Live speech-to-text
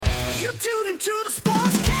You tune into the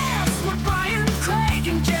Sportscast with Brian, Craig,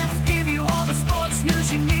 and Jeff. Give you all the sports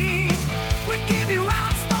news you need. We give you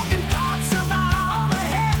outspoken thoughts about all the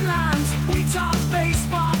headlines. We talk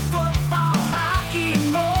baseball, football, hockey,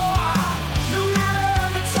 and more. No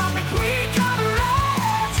matter the topic, we cover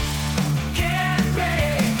it. Get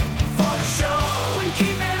ready for the show and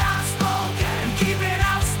keep it outspoken. Keep it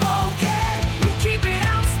outspoken. We keep it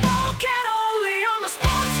outspoken only on the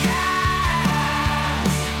Sportscast.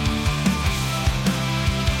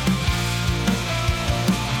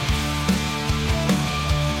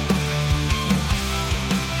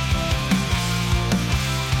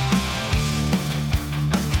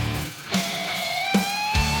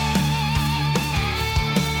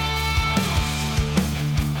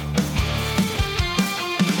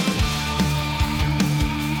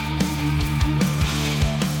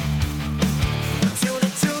 Tune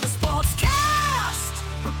into the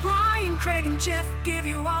Sportscast with Brian, Craig, and Jeff. Give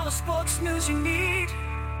you all the sports news you need.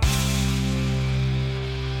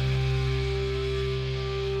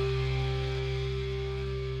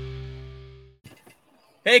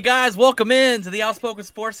 Hey guys, welcome in to the Outspoken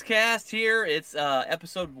Sportscast here. It's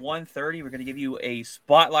episode 130. We're going to give you a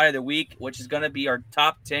spotlight of the week, which is going to be our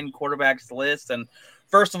top 10 quarterbacks list. And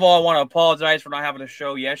first of all, I want to apologize for not having a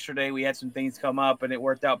show yesterday. We had some things come up, and it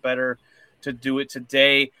worked out better to do it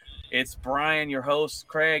today. It's Brian, your host,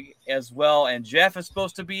 Craig as well, and Jeff is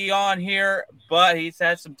supposed to be on here, but he's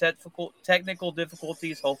had some technical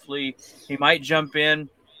difficulties. Hopefully he might jump in.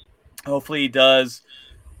 Hopefully he does.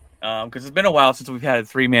 Because it's been a while since we've had a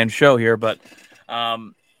three-man show here, but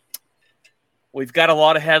we've got a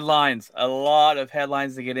lot of headlines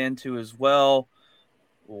to get into as well.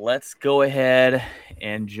 Let's go ahead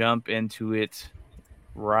and jump into it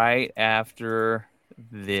right after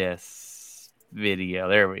this video.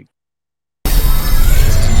 There we go.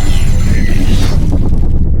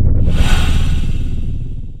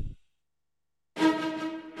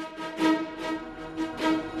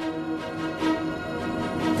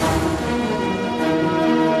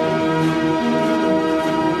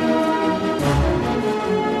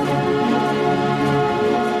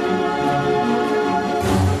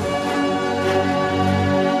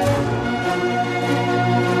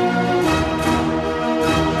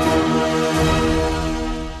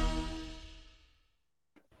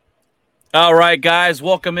 All right, guys,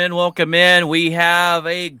 welcome in. We have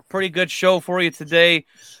a pretty good show for you today.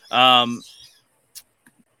 Another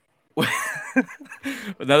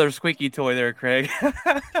squeaky toy there, Craig.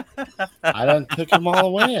 I done took them all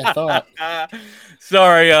away, I thought.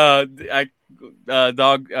 Sorry,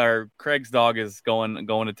 Craig's dog is going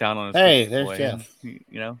to town on his Hey, squeaky there's toy. Jeff.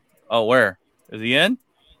 You know? Oh, where? Is he in?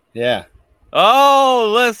 Yeah.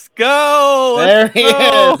 Oh, let's go. There he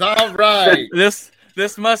is. All right.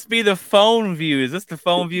 This must be the phone view. Is this the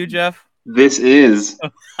phone view, Jeff? This is.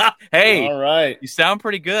 Hey, All right. you sound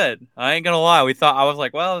pretty good. I ain't gonna lie. I was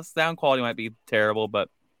like, well, the sound quality might be terrible, but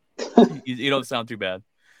you don't sound too bad.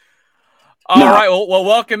 All right. Well,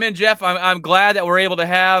 welcome in, Jeff. I'm glad that we're able to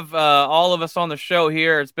have all of us on the show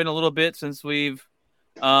here. It's been a little bit since we've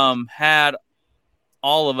had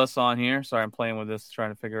all of us on here. Sorry, I'm playing with this,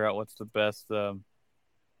 trying to figure out what's the best.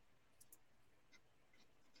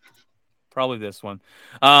 Probably this one.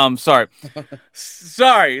 Sorry.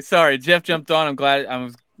 Sorry. Jeff jumped on.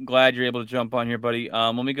 I'm glad you're able to jump on here, buddy.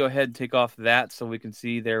 Let me go ahead and take off that so we can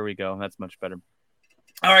see. There we go. That's much better.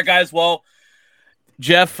 All right, guys. Well,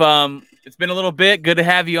 Jeff, it's been a little bit. Good to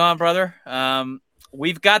have you on, brother.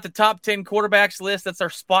 We've got the top 10 quarterbacks list. That's our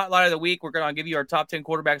spotlight of the week. We're going to give you our top 10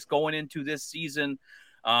 quarterbacks going into this season.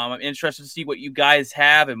 I'm interested to see what you guys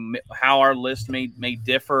have and how our list may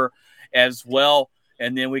differ as well.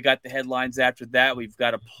 And then we got the headlines after that. We've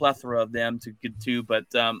got a plethora of them to get to. But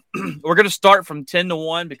we're going to start from 10 to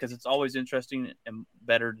 1 because it's always interesting and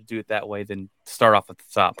better to do it that way than start off at the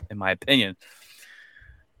top, in my opinion.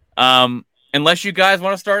 Unless you guys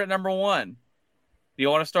want to start at number 1. Do you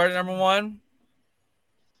want to start at number 1?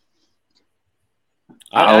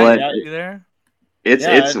 I'll let You there?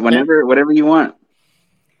 It's whatever you want.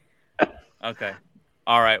 Okay.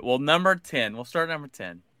 All right. Well, number 10. We'll start at number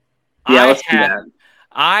 10. Yeah, let's do that.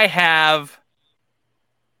 I have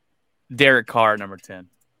Derek Carr at number 10.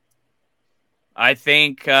 I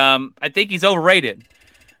think he's overrated.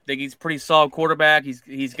 I think he's a pretty solid quarterback.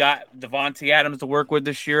 He's got Devontae Adams to work with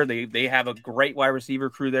this year. They have a great wide receiver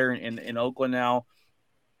crew there in Oakland now.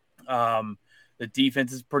 The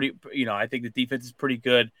defense is pretty. I think the defense is pretty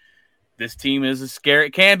good. This team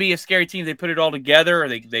can be a scary team. They put it all together.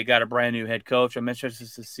 They got a brand new head coach. I'm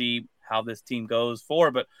interested to see how this team goes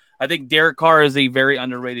forward. But I think Derek Carr is a very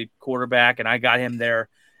underrated quarterback, and I got him there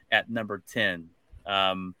at number 10.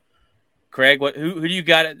 Craig, who do you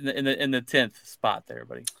got in the 10th spot there,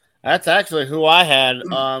 buddy? That's actually who I had.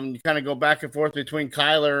 You kind of go back and forth between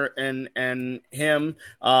Kyler and him.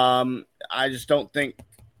 I just don't think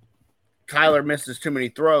Kyler misses too many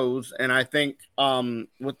throws, and I think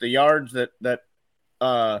with the yards that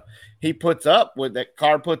he puts up with, that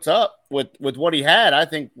Carr puts up with what he had, I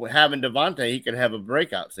think having Devontae, he could have a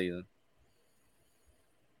breakout season.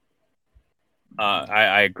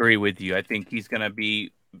 I agree with you. I think he's gonna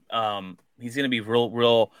be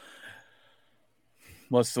real.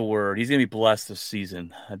 What's the word? He's gonna be blessed this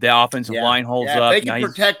season. The offensive line holds up. If they can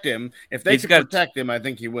protect him, I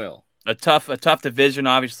think he will. A tough division,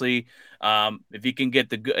 obviously. If he can get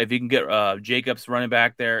Jacobs running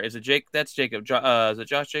back there, is it Jake? That's Jacob. Is it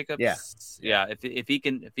Josh Jacobs? Yeah. If he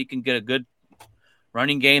can get a good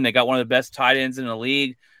running game, they got one of the best tight ends in the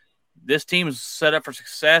league. This team is set up for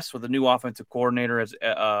success with a new offensive coordinator or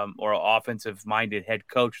an offensive-minded head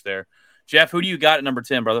coach there. Jeff, who do you got at number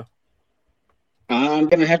 10, brother? I'm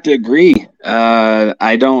going to have to agree.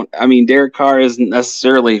 Derek Carr isn't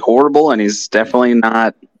necessarily horrible, and he's definitely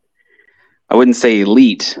not, I wouldn't say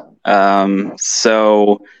elite.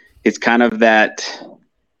 So it's kind of that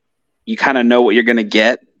you kind of know what you're going to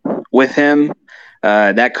get with him.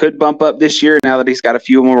 That could bump up this year now that he's got a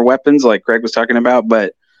few more weapons like Greg was talking about,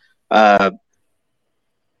 but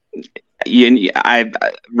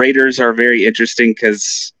Raiders are very interesting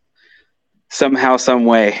because somehow, some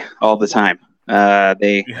way, all the time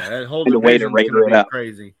they find a way to Raider it up.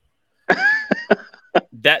 Crazy.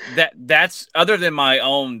 That's other than my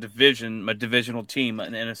own division, my divisional team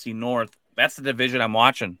in the NFC North. That's the division I'm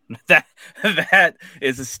watching. That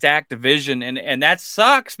is a stacked division, and that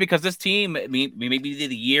sucks because this team, maybe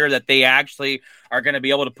the year that they actually are going to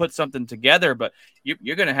be able to put something together, but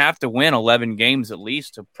you're going to have to win 11 games at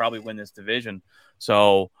least to probably win this division.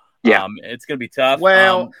 So it's going to be tough.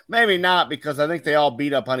 Well, maybe not because I think they all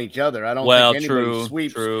beat up on each other. I don't think anybody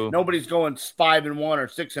sweeps. True. Nobody's going 5-1 or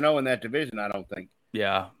 6-0 in that division. I don't think.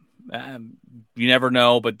 Yeah, you never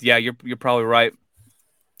know, but yeah, you're probably right.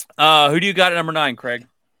 Who do you got at number 9, Craig?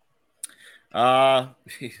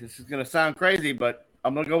 This is going to sound crazy, but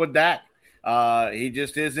I'm going to go with Dak. He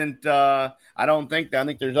just isn't. I think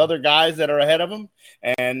there's other guys that are ahead of him,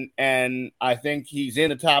 and I think he's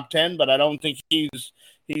in the top 10, but I don't think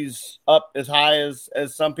he's up as high as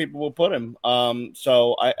some people will put him.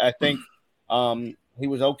 So I think he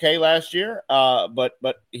was okay last year, but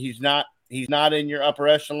he's not in your upper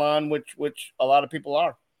echelon, which a lot of people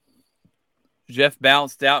are. Jeff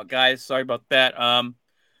bounced out, guys. Sorry about that. I'm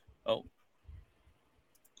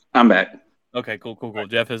back. Okay, cool.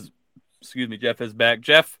 Jeff is back.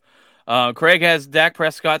 Jeff, Craig has Dak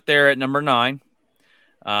Prescott there at number 9.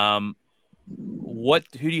 Who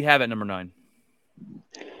do you have at number 9?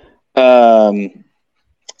 Trying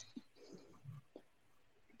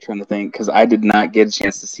to think because I did not get a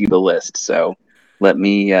chance to see the list. So let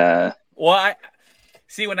me. Well, I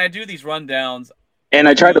see when I do these rundowns. And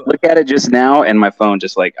I tried to look at it just now, and my phone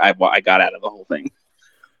just I got out of the whole thing.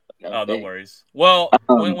 Oh, no worries. Well,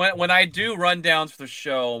 when I do rundowns for the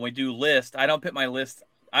show and we do lists, I don't put my list.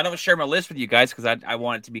 I don't share my list with you guys because I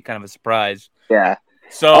want it to be kind of a surprise. Yeah.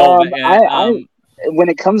 So when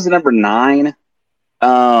it comes to number 9,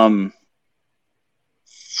 that's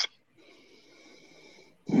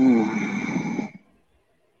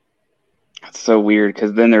so weird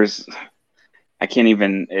because then it's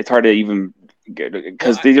hard to even.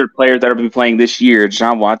 Because these are players that are playing this year.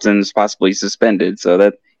 Deshaun Watson's possibly suspended, so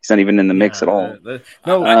that he's not even in the mix at all.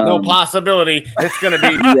 No possibility. It's going to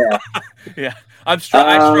be. Yeah. I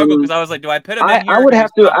struggle because I was like, do I put him in here? I would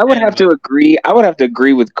have to agree. I would have to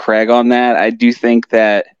agree with Craig on that. I do think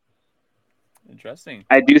that. Interesting.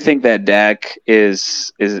 I do think that Dak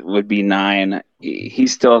would be 9. He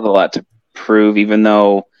still has a lot to prove, even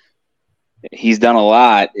though he's done a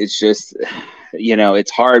lot. It's just.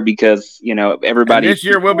 It's hard because everybody. And this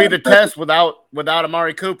year will be the test without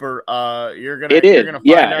Amari Cooper. You're gonna find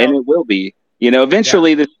out. And it will be.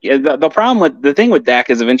 Eventually the problem with the thing with Dak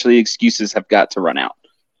is eventually excuses have got to run out.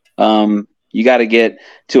 You got to get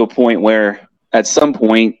to a point where at some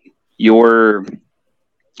point you're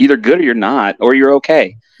either good or you're not, or you're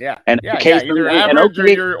okay. Yeah, and either average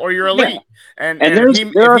or you're elite. Yeah. And if he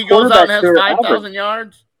goes out and has 5,000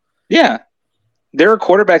 yards. Yeah. There are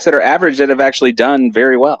quarterbacks that are average that have actually done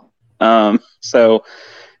very well. So,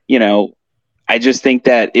 I just think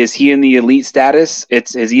that is he in the elite status?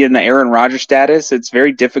 Is he in the Aaron Rodgers status? It's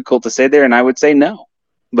very difficult to say there, and I would say no.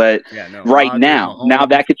 But right now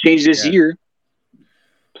that could change this year.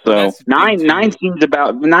 So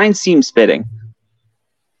 9 seems fitting.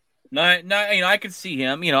 9, I could see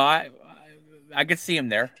him. I could see him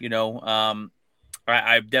there.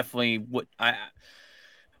 I definitely would.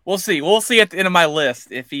 We'll see. We'll see at the end of my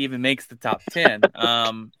list if he even makes the top 10.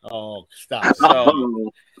 Oh, stop.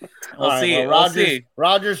 So we'll see. Well, We'll see.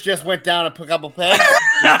 Rogers just went down a couple pegs.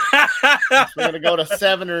 We're going to go to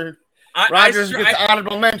 7 or Rogers gets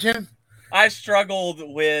honorable mention. I struggled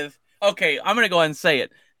with. Okay, I'm going to go ahead and say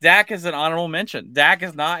it. Dak is an honorable mention. Dak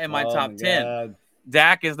is not in my top 10. God.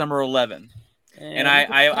 Dak is number 11. And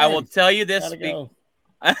I will tell you this.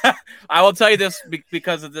 I will tell you this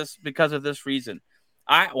because of this reason.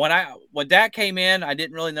 When Dak came in, I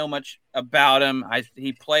didn't really know much about him.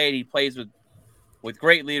 He plays with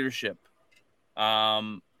great leadership.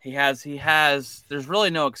 He has there's really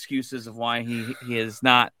no excuses of why he is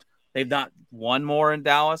not. They've not won more in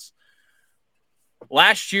Dallas.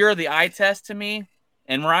 Last year, the eye test to me,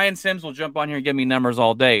 and Ryan Sims will jump on here and give me numbers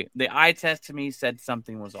all day. The eye test to me said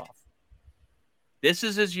something was off. This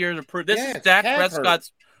is his year to prove. This is Dak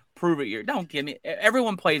Prescott's prove it year. Don't give me.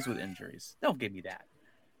 Everyone plays with injuries. Don't give me that.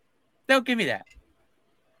 Don't give me that.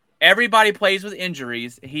 Everybody plays with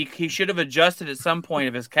injuries. He should have adjusted at some point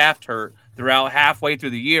if his calf hurt throughout halfway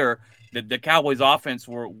through the year. The Cowboys' offense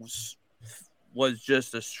was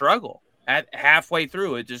just a struggle at halfway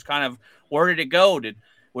through. It just kind of, where did it go?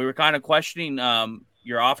 We were kind of questioning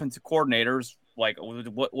your offensive coordinators, like,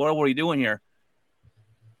 what are we doing here?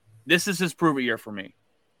 This is his prove it year for me.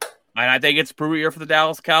 And I think it's prove it year for the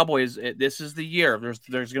Dallas Cowboys. This is the year. There's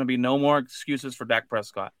going to be no more excuses for Dak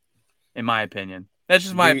Prescott, in my opinion. That's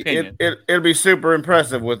just my opinion. It'll be super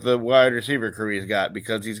impressive with the wide receiver crew he's got,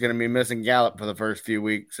 because he's going to be missing Gallup for the first few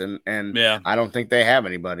weeks, and yeah. I don't think they have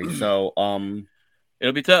anybody. So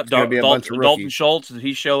it'll be tough. Dalton Schultz, did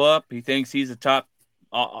he show up? He thinks he's a top.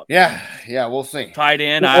 Yeah, we'll see. Tight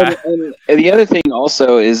end. And the other thing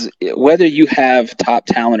also is, whether you have top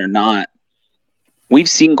talent or not, we've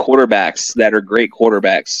seen quarterbacks that are great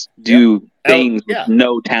quarterbacks do things with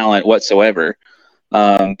no talent whatsoever.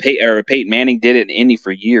 Peyton Manning did it in Indy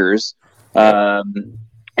for years. Aaron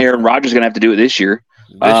Rodgers is going to have to do it this year.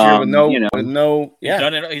 He's done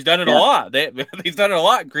it a lot. He's done it a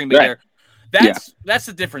lot in Green Bay. Right. There. That's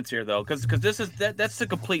the difference here, though, because that's a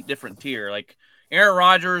complete different tier. Like Aaron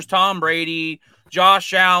Rodgers, Tom Brady,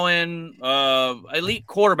 Josh Allen, elite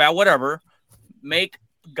quarterback, whatever, make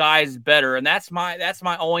guys better, and that's my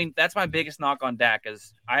biggest knock on Dak,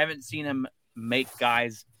 is I haven't seen him make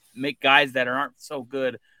guys that aren't so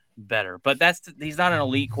good better. But he's not an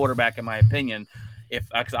elite quarterback in my opinion.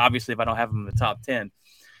 Obviously if I don't have him in the top 10.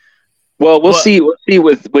 Well, we'll see with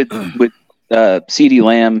CeeDee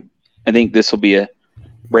Lamb. I think this will be a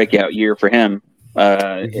breakout year for him.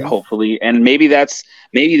 Hopefully, and maybe this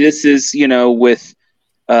is with.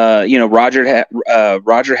 Roger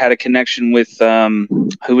had a connection with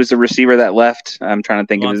who was the receiver that left? I'm trying to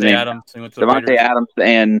think of his name. Davante Adams,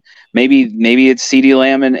 and maybe it's CeeDee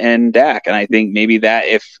Lamb and Dak, and I think maybe that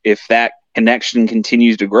if that connection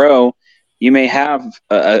continues to grow, you may have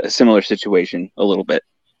a similar situation a little bit.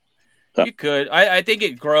 So. You could. I think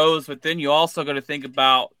it grows, but then you also got to think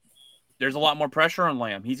about there's a lot more pressure on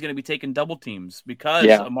Lamb. He's going to be taking double teams because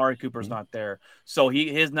Amari Cooper's not there. So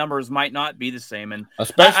his numbers might not be the same, and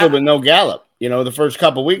especially with no Gallup. The first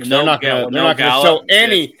couple weeks they're not going to show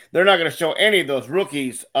any. They're not going to show any of those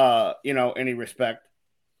rookies, any respect.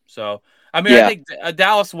 So I think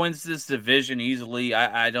Dallas wins this division easily.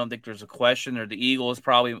 I don't think there's a question. Or the Eagles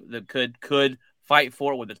probably that could fight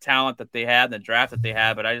for it with the talent that they had, the draft that they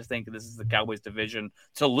had. But I just think this is the Cowboys division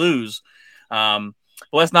to lose.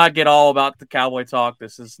 Let's not get all about the Cowboy talk.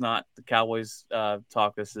 This is not the Cowboys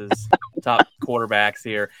talk. This is top quarterbacks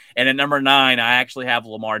here. And at number 9, I actually have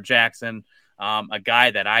Lamar Jackson, a guy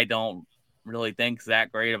that I don't really think is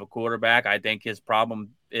that great of a quarterback. I think his problem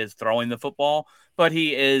is throwing the football, but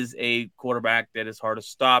he is a quarterback that is hard to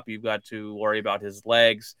stop. You've got to worry about his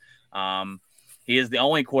legs. He is the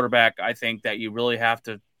only quarterback, I think, that you really have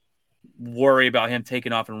to worry about him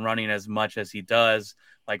taking off and running as much as he does,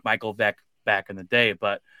 like Michael Vick back in the day.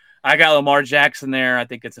 But I got Lamar Jackson there. I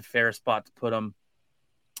think it's a fair spot to put him.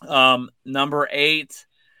 Number 8,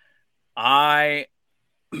 I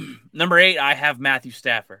have Matthew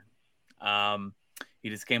Stafford. He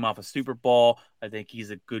just came off a Super Bowl. I think he's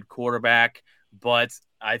a good quarterback, but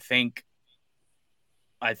I think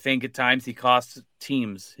at times he costs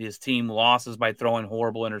his team losses by throwing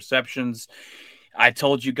horrible interceptions. I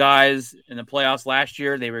told you guys in the playoffs last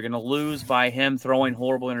year they were going to lose by him throwing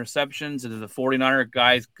horrible interceptions, and the 49er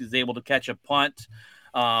guys is able to catch a punt.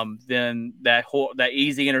 Then that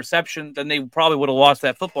easy interception, then they probably would have lost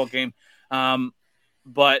that football game.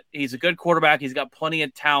 But he's a good quarterback. He's got plenty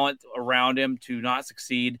of talent around him to not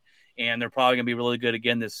succeed, and they're probably going to be really good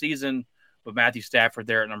again this season. but Matthew Stafford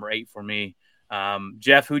there at number 8 for me.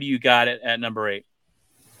 Jeff, who do you got at number 8?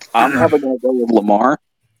 I'm probably going to go with Lamar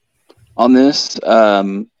on this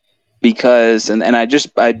because, and I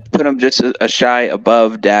put him just a shy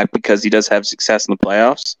above Dak because he does have success in the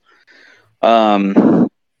playoffs.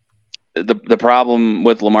 The problem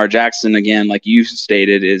with Lamar Jackson, again, like you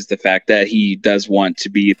stated, is the fact that he does want to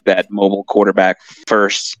be that mobile quarterback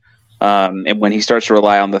first. And when he starts to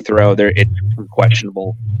rely on the throw, it's some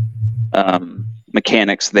questionable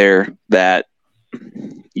mechanics there that,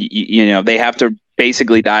 they have to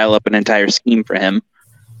basically dial up an entire scheme for him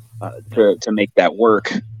to make that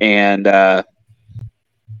work. And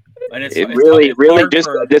it's really just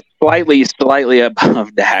slightly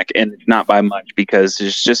above Dak, and not by much, because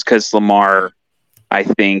it's just because Lamar, I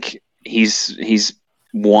think he's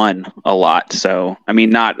won a lot. So, I mean,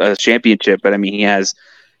 not a championship, but I mean, he has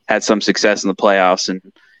had some success in the playoffs in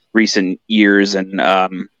recent years, and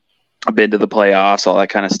been to the playoffs, all that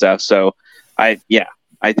kind of stuff. So, I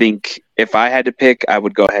think if I had to pick, I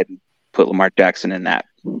would go ahead and put Lamar Jackson in that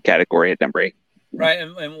category at number 8. Right,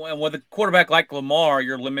 and with a quarterback like Lamar,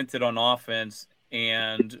 you're limited on offense,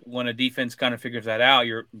 and when a defense kind of figures that out,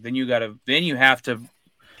 then you have to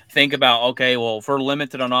think about, okay, well, if we're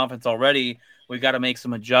limited on offense already, we got to make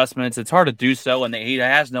some adjustments. It's hard to do so, and he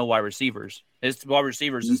has no wide receivers. His wide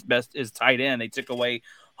receivers is tight end. They took away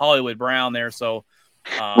Hollywood Brown there, so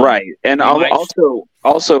right, and also,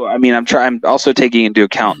 I mean, I'm also taking into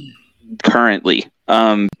account currently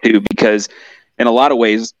too, because in a lot of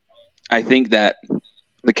ways, I think that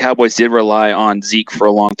the Cowboys did rely on Zeke for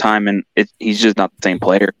a long time, and he's just not the same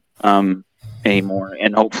player anymore.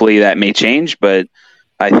 And hopefully that may change, but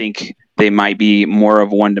I think they might be more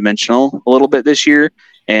of one-dimensional a little bit this year.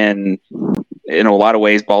 And in a lot of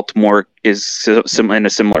ways, Baltimore is in a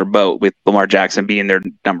similar boat with Lamar Jackson being their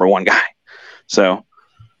number 1 guy. So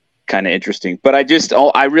kind of interesting. But I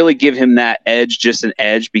really give him that edge, just an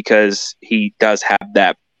edge, because he does have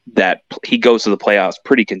that he goes to the playoffs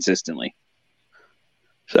pretty consistently.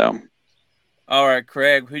 So, all right,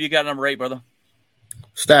 Craig, who do you got number 8, brother?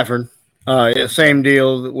 Stafford. Same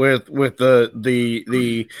deal with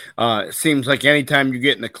the seems like anytime you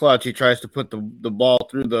get in the clutch, he tries to put the ball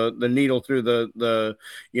through the needle through the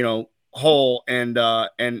hole, and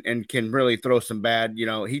can really throw some bad,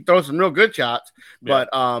 he throws some real good shots, but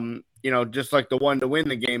just like the one to win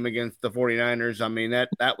the game against the 49ers. I mean,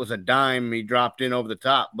 that was a dime he dropped in over the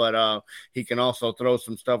top, but he can also throw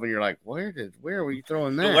some stuff, and you're like, where were you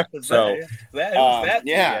throwing that? So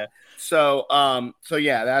yeah. So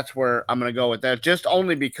yeah, that's where I'm going to go with that. Just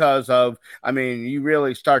only because of, I mean, you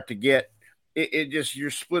really start to get it just, you're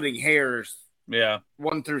splitting hairs. Yeah.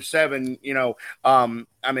 1 through 7, I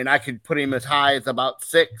mean, I could put him as high as about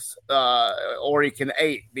 6, or he can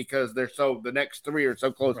 8, because the next 3 are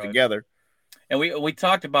so close together. And we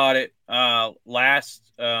talked about it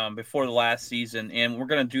before the last season, and we're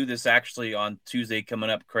going to do this actually on Tuesday coming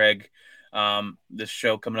up, Craig. This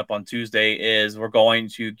show coming up on Tuesday is we're going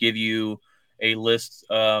to give you a list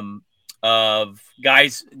of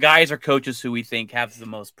guys or coaches who we think have the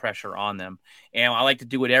most pressure on them. And I like to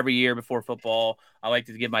do it every year before football. I like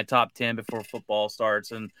to give my top 10 before football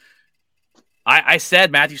starts. And I said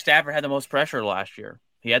Matthew Stafford had the most pressure last year.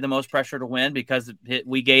 He had the most pressure to win because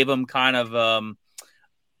we gave him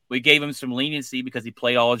we gave him some leniency because he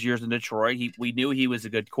played all his years in Detroit. We knew he was a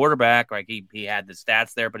good quarterback. Like he had the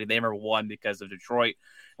stats there, but he never won because of Detroit.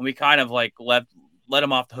 And we kind of like let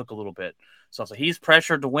him off the hook a little bit. So he's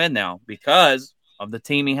pressured to win now because of the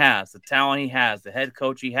team he has, the talent he has, the head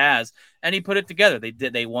coach he has, and he put it together.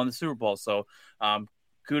 They won the Super Bowl. So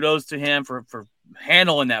kudos to him for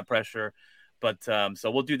handling that pressure. But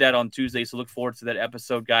so we'll do that on Tuesday. So look forward to that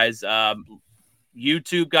episode, guys.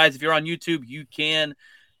 YouTube, guys, if you're on YouTube, you can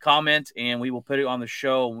comment and we will put it on the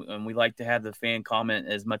show. And we like to have the fan comment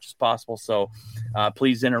as much as possible. So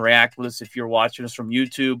please interact with us if you're watching us from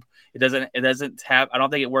YouTube. It doesn't have, I don't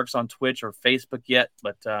think it works on Twitch or Facebook yet,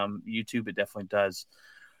 but YouTube, it definitely does.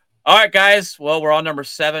 All right, guys. Well, we're on number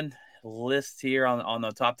 7 list here on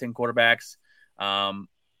the top 10 quarterbacks.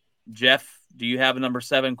 Jeff, do you have a number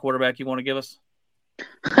 7 quarterback you want to give us?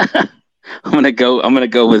 I'm gonna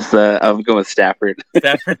go with Stafford.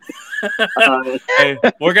 Stafford. Hey,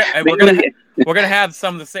 we're gonna have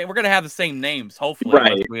some of the same. We're gonna have the same names. Hopefully,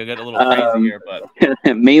 right. We get a little crazy here,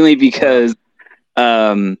 but mainly because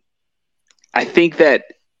I think that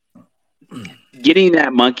getting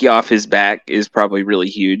that monkey off his back is probably really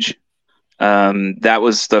huge. That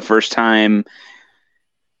was the first time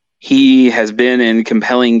he has been in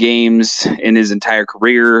compelling games in his entire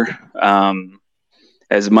career.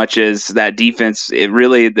 As much as that defense,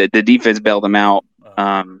 the defense bailed him out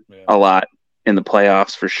a lot in the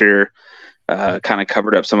playoffs for sure. Kind of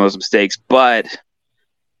covered up some of those mistakes, but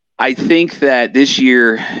I think that this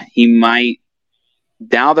year he might,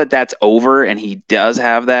 now that that's over and he does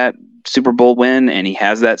have that Super Bowl win and he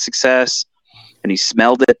has that success and he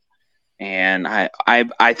smelled it, and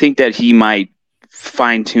I think that he might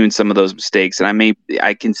fine tune some of those mistakes, and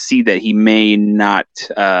I can see that he may not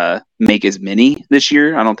make as many this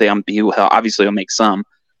year. I don't think obviously he'll make some,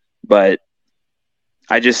 but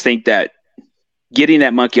I just think that getting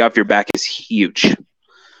that monkey off your back is huge.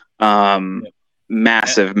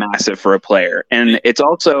 Massive for a player. And it's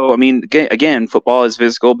also, I mean, again, football is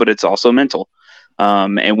physical, but it's also mental.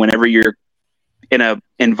 And whenever you're in an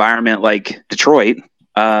environment like Detroit,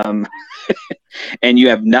 and you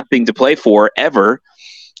have nothing to play for ever,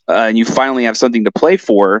 and you finally have something to play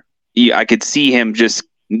for, I could see him just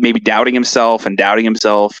maybe doubting himself. And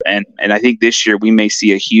I think this year we may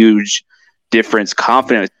see a huge difference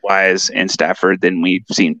confidence-wise in Stafford than we've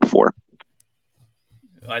seen before.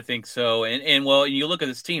 I think so. And well, you look at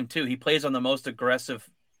this team too. He plays on the most aggressive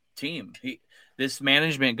team. This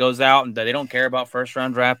management goes out and they don't care about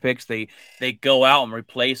first-round draft picks. They go out and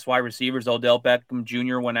replace wide receivers. Odell Beckham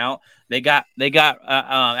Jr. went out. They got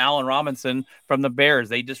Allen Robinson from the Bears.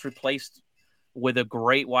 They just replaced with a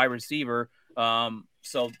great wide receiver.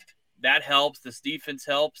 So that helps. This defense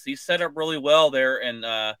helps. He's set up really well there,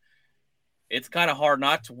 and it's kind of hard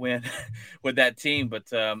not to win with that team.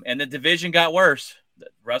 But and the division got worse.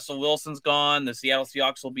 Russell Wilson's gone. The Seattle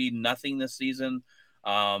Seahawks will be nothing this season.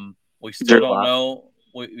 We still don't know.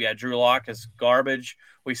 Drew Lock is garbage.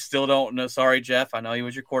 We still don't know. Sorry, Jeff. I know he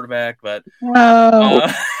was your quarterback, but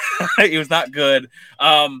he was not good.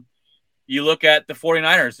 You look at the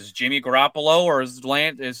 49ers. Is Jimmy Garoppolo or is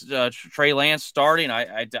Trey Lance starting?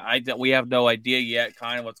 We have no idea yet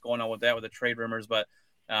kind of what's going on with that, with the trade rumors, but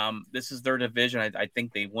this is their division. I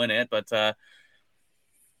think they win it, but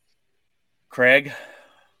Craig,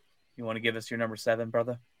 you want to give us your number 7,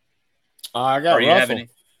 brother? I got Russell.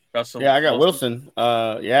 Russell. Yeah, I got Wilson.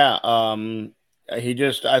 He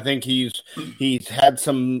just, I think he's had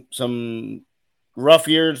some rough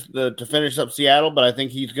years to finish up Seattle, but I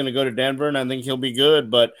think he's going to go to Denver, and I think he'll be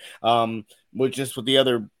good. But with the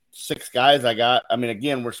other 6 guys I got, I mean,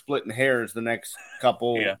 again, we're splitting hairs the next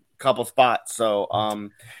couple spots. So,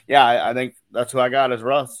 I think that's who I got as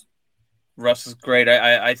Russ. Russ is great.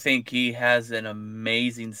 I think he has an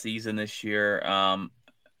amazing season this year.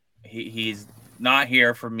 He's not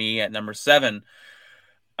here for me at number 7.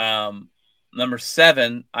 Number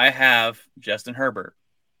 7, I have Justin Herbert.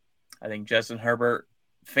 I think Justin Herbert,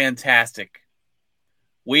 fantastic.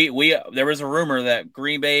 There was a rumor that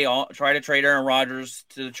Green Bay tried to trade Aaron Rodgers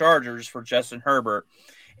to the Chargers for Justin Herbert,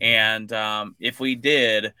 and if we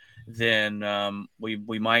did, then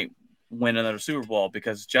we might win another Super Bowl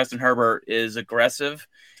because Justin Herbert is aggressive.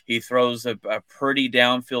 He throws a pretty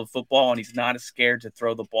downfield football, and he's not as scared to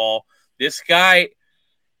throw the ball. This guy,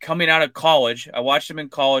 coming out of college, I watched him in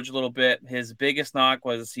college a little bit. His biggest knock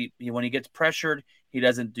was he when he gets pressured, he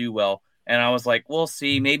doesn't do well. And I was like, we'll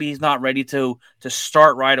see. Maybe he's not ready to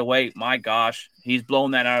start right away. My gosh, he's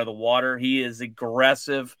blown that out of the water. He is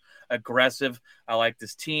aggressive. I like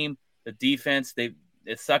this team, the defense.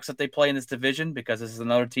 It sucks that they play in this division because this is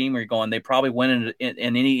another team where you're going, they probably win in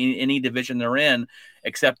any division they're in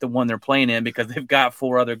except the one they're playing in because they've got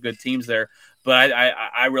 4 other good teams there. But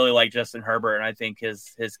I really like Justin Herbert, and I think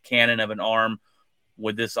his cannon of an arm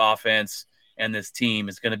with this offense and this team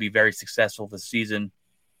is going to be very successful this season.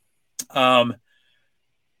 Number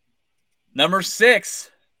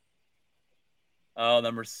 6.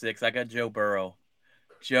 Number 6. I got Joe Burrow.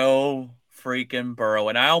 Joe freaking Burrow.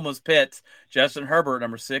 And I almost picked Justin Herbert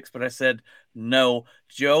number 6, but I said no.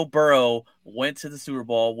 Joe Burrow went to the Super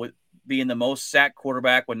Bowl with being the most sacked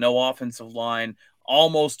quarterback with no offensive line.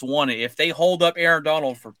 Almost won it. If they hold up Aaron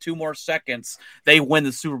Donald for 2 more seconds, they win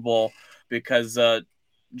the Super Bowl because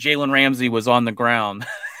Jalen Ramsey was on the ground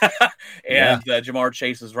and Jamar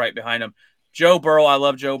Chase was right behind him. Joe Burrow, I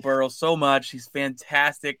love Joe Burrow so much. He's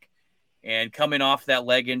fantastic. And coming off that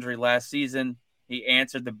leg injury last season, he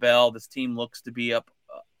answered the bell. This team looks to be up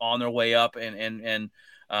on their way up and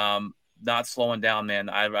not slowing down, man.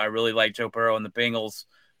 I really like Joe Burrow and the Bengals.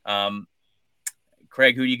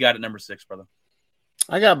 Craig, who you got at number 6, brother?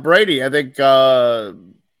 I got Brady. I think Father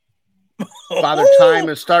Time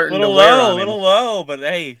is starting to wear on him. A little low, but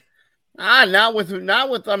hey. Not with.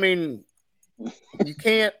 I mean, you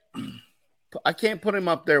can't. I can't put him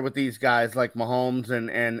up there with these guys like Mahomes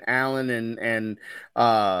and Allen and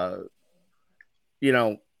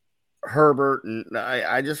Herbert, and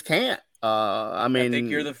I just can't. I mean, I think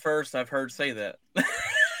you're the first I've heard say that.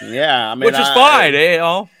 Yeah, I mean, which is fine. That's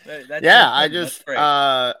I that's just, great.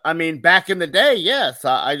 I mean, back in the day, yes.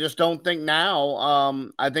 I just don't think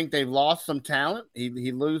now. I think they've lost some talent.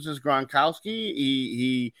 He loses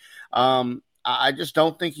Gronkowski. I just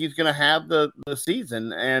don't think he's going to have the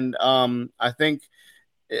season. And I think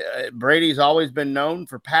Brady's always been known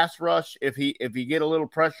for pass rush. If he get a little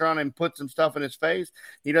pressure on him, put some stuff in his face,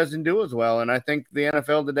 he doesn't do as well. And I think the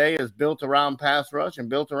NFL today is built around pass rush and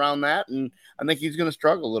built around that. And I think he's going to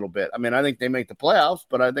struggle a little bit. I mean, I think they make the playoffs,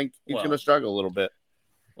 but I think he's going to struggle a little bit.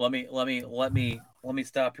 Let me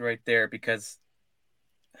stop you right there, because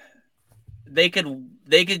they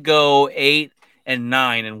could go 8-9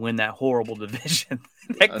 and win that horrible division.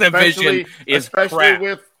 That division is especially crap.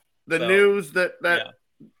 with the news that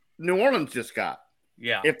New Orleans just got.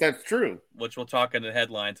 Yeah, if that's true. Which we'll talk in the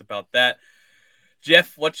headlines about that.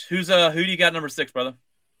 Jeff, who do you got number 6, brother?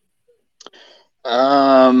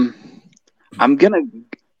 I'm gonna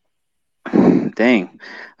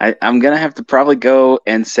have to probably go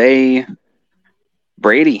and say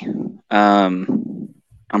Brady. I'm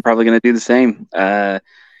probably gonna do the same.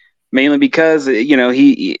 Mainly because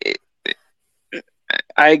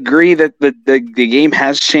I agree that the game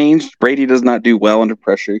has changed. Brady does not do well under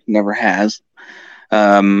pressure. He never has.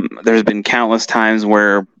 There's been countless times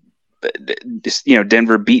where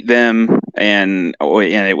Denver beat them, and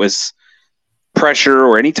it was pressure.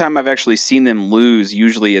 Or anytime I've actually seen them lose,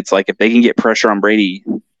 usually it's like if they can get pressure on Brady,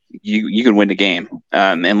 you can win the game.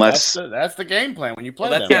 Unless that's the game plan when you play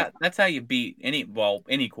them. That's how you beat any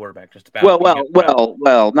quarterback, just about.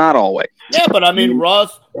 Well, not always. Yeah, but I mean,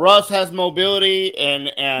 Russ has mobility,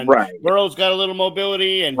 and right. Burrow's got a little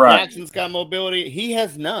mobility, and right. Jackson's got mobility. He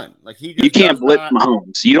has none. Like you can't blitz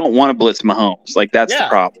Mahomes. You don't want to blitz Mahomes. Like that's the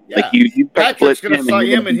problem. Yeah. Like you Patrick's going to saw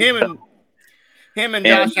him and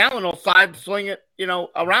Josh Allen will side swing it,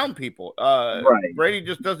 around people. Right. Brady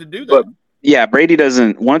just doesn't do that. But, yeah, Brady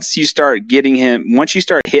doesn't. Once you start hitting him,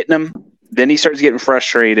 then he starts getting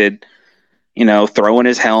frustrated, throwing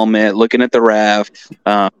his helmet, looking at the ref.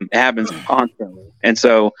 It happens constantly. And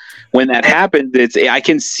so when that happens, I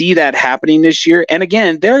can see that happening this year. And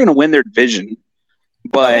again, they're going to win their division.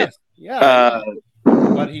 But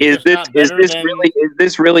is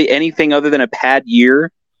this really anything other than a pad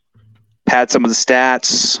year? Pad some of the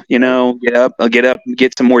stats,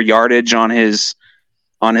 get some more yardage on his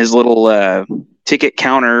little ticket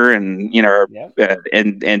counter, and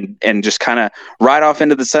and just kind of ride off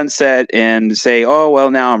into the sunset and say, oh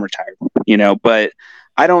well, now I'm retired. But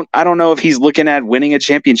I don't know if he's looking at winning a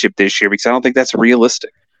championship this year, because I don't think that's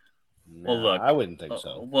realistic. Well, look, I wouldn't think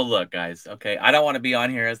so. Well, look, guys. Okay, I don't want to be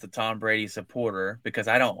on here as the Tom Brady supporter, because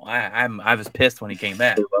I was pissed when he came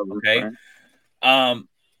back. Okay,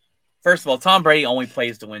 first of all, Tom Brady only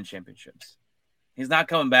plays to win championships. He's not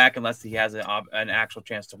coming back unless he has an actual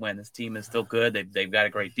chance to win. This team is still good. They've got a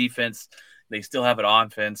great defense. They still have an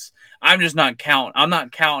offense. I'm not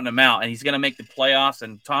counting him out, and he's going to make the playoffs.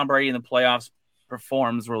 And Tom Brady in the playoffs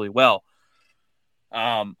performs really well.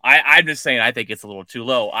 I'm just saying I think it's a little too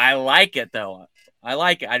low. I like it though. I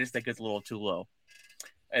like it. I just think it's a little too low.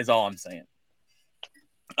 Is all I'm saying.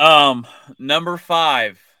 Number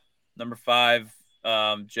five.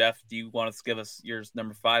 Jeff, do you want to give us yours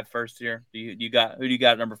number 5 first here? Who do you got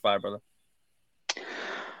at number 5, brother?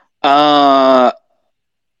 I'm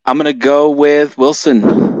gonna go with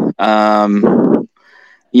Wilson. I'm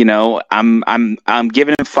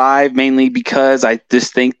giving him 5 mainly because I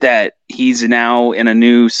just think that he's now in a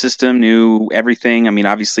new system, new everything. I mean,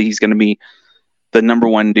 obviously he's gonna be the number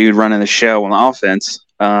one dude running the show on the offense.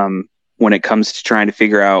 When it comes to trying to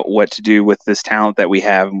figure out what to do with this talent that we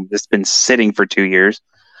have that's been sitting for 2 years.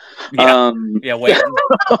 Wait.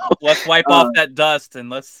 Let's wipe off that dust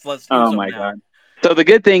and let's do oh my God. So the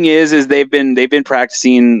good thing is they've been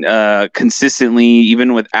practicing consistently,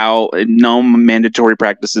 even without no mandatory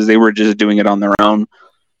practices. They were just doing it on their own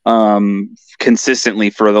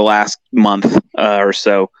consistently for the last month or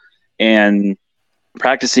so, and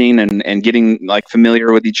practicing and getting like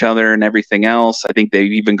familiar with each other and everything else. I think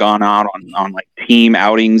they've even gone out on like team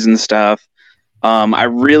outings and stuff. I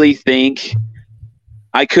really think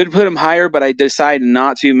I could put them higher, but I decided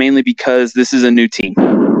not to, mainly because this is a new team.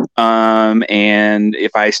 And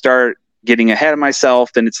if I start getting ahead of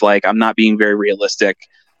myself, then it's like I'm not being very realistic,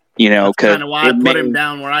 That's kind of why I put him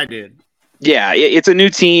down where I did. Yeah, it's a new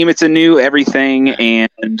team, it's a new everything, and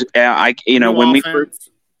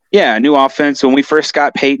new offense. When we first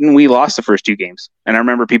got Peyton, we lost the first 2 games, and I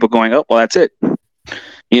remember people going, "Oh, well, that's it,"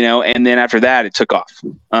 And then after that, it took off.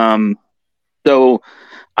 So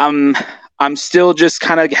I'm still just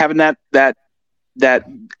kind of having that that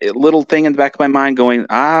little thing in the back of my mind going,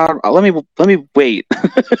 let me wait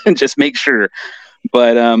and just make sure.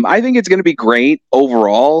 But I think it's going to be great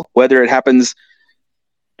overall, whether it happens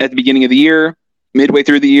at the beginning of the year, midway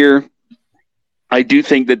through the year. I do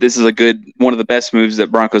think that this is one of the best moves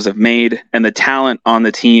that Broncos have made, and the talent on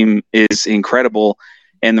the team is incredible,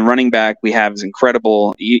 and the running back we have is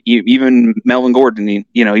incredible. Even Melvin Gordon,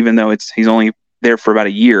 even though he's only there for about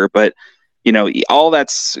a year, but all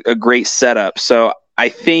that's a great setup. So I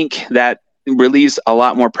think that relieves a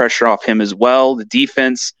lot more pressure off him as well. The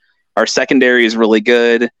defense, our secondary is really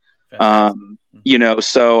good.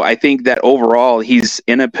 So I think that overall he's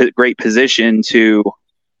in a great position to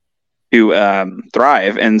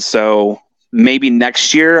thrive. And so maybe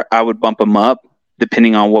next year I would bump him up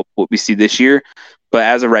depending on what we see this year. But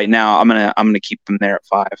as of right now, I'm gonna keep him there at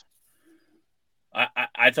 5.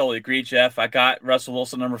 I totally agree, Jeff. I got Russell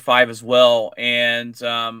Wilson number 5 as well, and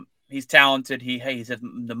he's talented. He's has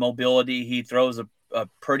the mobility. He throws a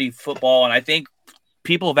pretty football, and I think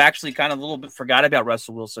people have actually kind of a little bit forgot about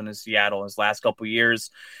Russell Wilson in Seattle in his last couple of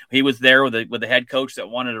years. He was there with a head coach that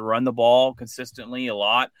wanted to run the ball consistently a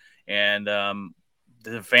lot, and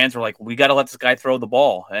the fans were like, "We got to let this guy throw the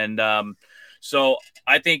ball." And so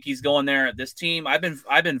I think he's going there. This team, I've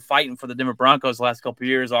been fighting for the Denver Broncos the last couple of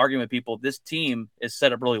years, arguing with people. This team is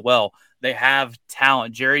set up really well. They have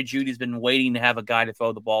talent. Jerry Jeudy's been waiting to have a guy to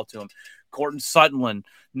throw the ball to him. Cortland Sutton,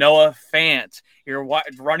 Noah Fant, your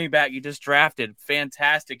running back you just drafted,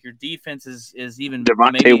 fantastic. Your defense is even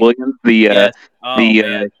Devontae Williams,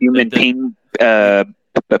 human ping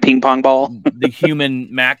pong ball, the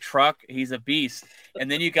human Mack truck. He's a beast.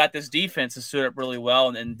 And then you got this defense that's stood up really well.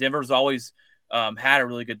 And Denver's always had a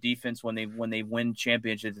really good defense when they win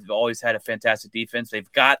championships. They've always had a fantastic defense. They've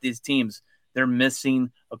got these teams. They're missing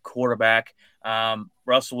a quarterback.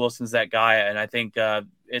 Russell Wilson's that guy, and I think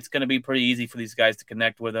it's going to be pretty easy for these guys to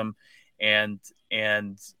connect with him. And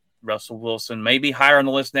Russell Wilson may be higher on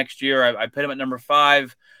the list next year. I put him at number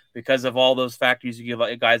 5 because of all those factors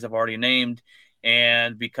you guys have already named,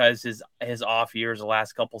 and because his off years the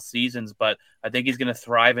last couple seasons. But I think he's going to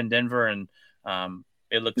thrive in Denver, and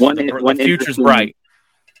it looks the future's bright.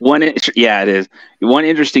 It is. One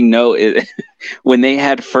interesting note is when they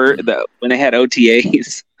had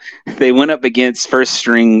OTAs, they went up against first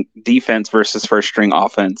string defense versus first string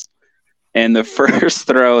offense, and the first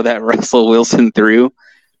throw that Russell Wilson threw,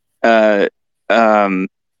 Patrick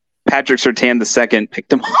Surtain II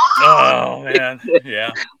picked him off. Oh man,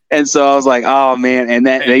 yeah. And so I was like, oh man. And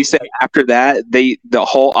then they said after that, the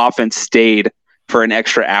whole offense stayed for an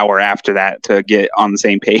extra hour after that to get on the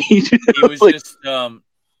same page. He was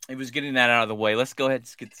he was getting that out of the way. Let's go ahead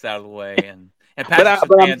and get this out of the way.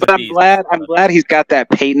 But I'm glad he's got that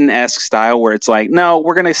Peyton-esque style where it's like, no,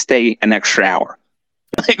 we're going to stay an extra hour.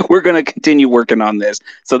 Like, we're going to continue working on this.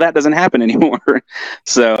 So that doesn't happen anymore.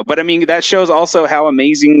 So, but I mean, that shows also how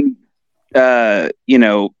amazing, Patrick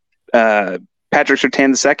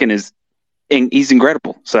Surtain II is. He's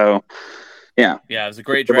incredible. So, yeah. Yeah, it was a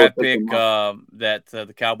great draft pick that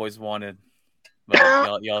the Cowboys wanted.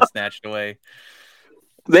 But y'all snatched away.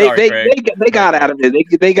 They got out of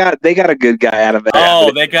it. They got a good guy out of it.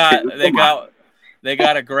 Oh, they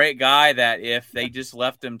got a great guy that if they just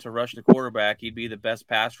left him to rush the quarterback, he'd be the best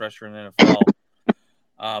pass rusher in the NFL.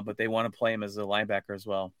 But they want to play him as a linebacker as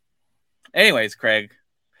well. Anyways, Craig,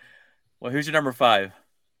 well, who's your number 5?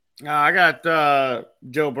 I got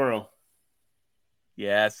Joe Burrow.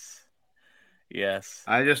 Yes.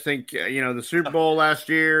 I just think, the Super Bowl last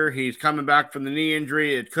year, he's coming back from the knee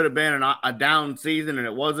injury. It could have been a down season, and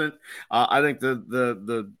it wasn't. I think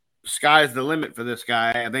the sky's the limit for this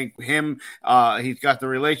guy. I think he's got the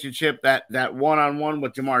relationship, that one-on-one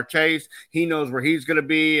with Jamar Chase. He knows where he's going to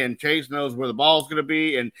be, and Chase knows where the ball's going to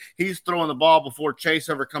be, and he's throwing the ball before Chase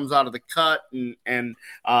ever comes out of the cut. And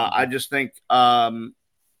I just think, I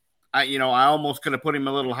almost could have put him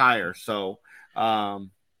a little higher. So,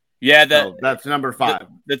 yeah, so that's number 5.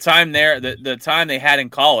 The time there, the time they had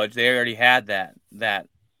in college, they already had that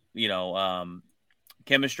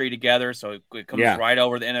chemistry together. So it comes right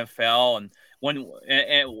over the NFL. And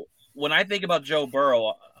when I think about Joe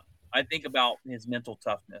Burrow, I think about his mental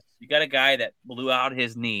toughness. You got a guy that blew out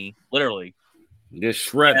his knee, literally, just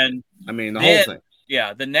shredded. The whole thing.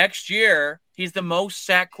 Yeah, the next year he's the most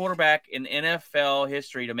sacked quarterback in NFL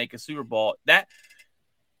history to make a Super Bowl. That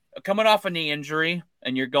coming off a knee injury.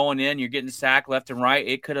 And you're going in, you're getting sacked left and right.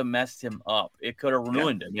 It could have messed him up. It could have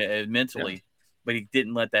ruined him mentally, but he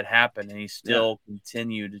didn't let that happen, and he still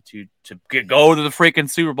continued to go to the freaking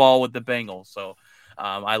Super Bowl with the Bengals. So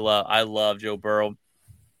I love Joe Burrow.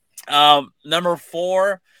 Number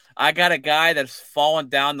 4, I got a guy that's fallen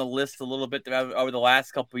down the list a little bit over the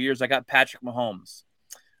last couple of years. I got Patrick Mahomes.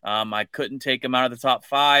 I couldn't take him out of the top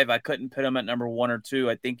 5. I couldn't put him at number 1 or 2.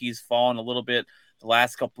 I think he's fallen a little bit the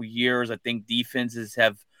last couple of years. I think defenses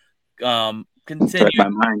have continued. My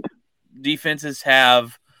mind. Defenses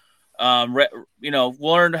have,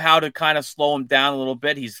 learned how to kind of slow him down a little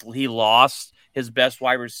bit. He lost his best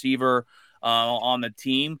wide receiver on the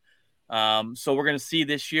team. So we're going to see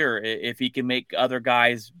this year if he can make other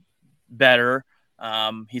guys better.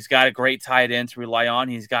 He's got a great tight end to rely on.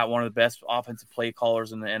 He's got one of the best offensive play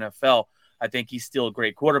callers in the NFL. I think he's still a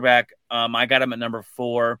great quarterback. I got him at number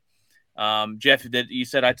 4. Jeff, you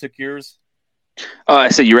said I took yours? Oh, I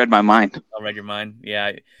said you read my mind. I read your mind.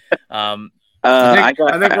 Yeah. I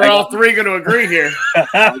think we're all three going to agree here.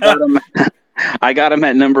 I got him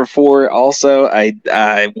at number 4. Also,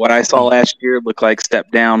 what I saw last year looked like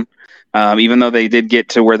step down. Even though they did get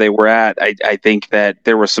to where they were at, I think that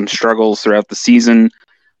there were some struggles throughout the season.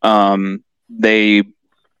 I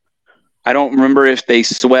don't remember if they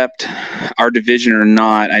swept our division or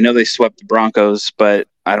not. I know they swept the Broncos, but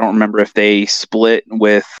I don't remember if they split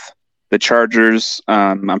with the Chargers.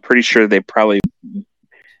 I'm pretty sure they probably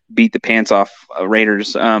beat the pants off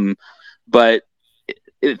Raiders. But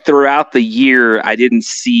throughout the year, I didn't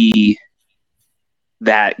see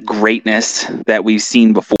that greatness that we've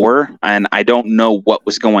seen before, and I don't know what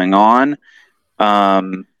was going on.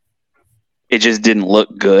 It just didn't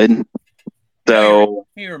look good. So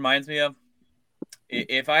he reminds me of,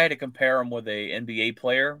 if I had to compare him with a NBA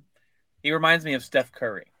player, he reminds me of Steph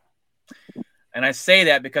Curry. And I say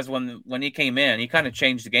that because when he came in, he kind of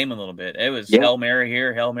changed the game a little bit. It was Hail Mary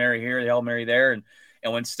here, Hail Mary here, Hail Mary there. And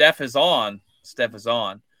when Steph is on, Steph is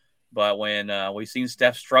on. But when we've seen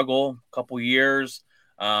Steph struggle a couple years,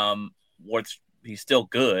 he's still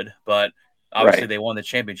good. But obviously they won the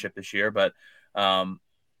championship this year. But I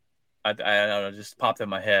don't know, it just popped in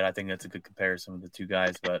my head. I think that's a good comparison with the two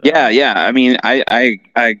guys. But yeah. I mean, I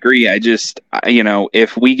agree. I just,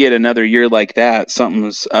 if we get another year like that,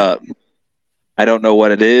 something's up. I don't know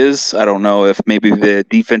what it is. I don't know if maybe the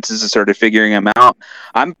defenses have started figuring them out.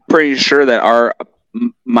 I'm pretty sure that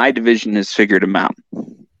my division has figured them out.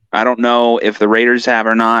 I don't know if the Raiders have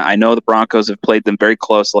or not. I know the Broncos have played them very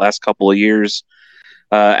close the last couple of years.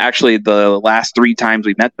 Actually, the last 3 times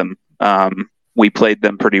we met them, we played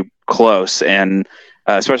them pretty close, and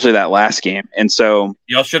especially that last game. And so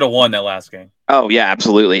y'all should have won that last game. Oh, yeah,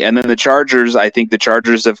 absolutely. And then the Chargers, I think the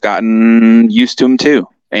Chargers have gotten used to them too.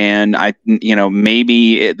 And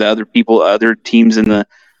maybe the other teams in the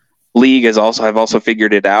league have also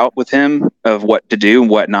figured it out with him of what to do and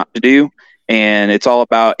what not to do. And it's all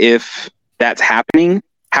about, if that's happening,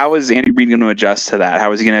 how is Andy Reid going to adjust to that?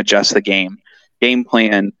 How is he going to adjust the game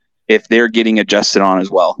plan if they're getting adjusted on as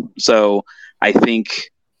well? So I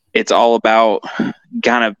think it's all about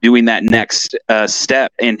kind of doing that next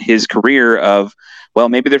step in his career of, well,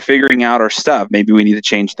 maybe they're figuring out our stuff. Maybe we need to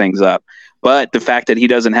change things up. But the fact that he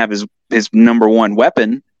doesn't have his number one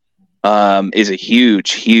weapon is a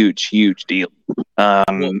huge, huge, huge deal.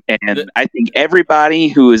 And I think everybody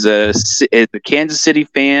who is a Kansas City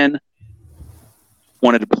fan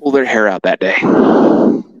wanted to pull their hair out that day,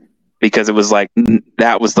 because it was like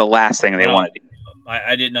that was the last thing they wanted to do.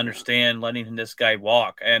 I didn't understand letting this guy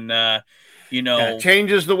walk. And, it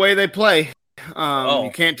changes the way they play.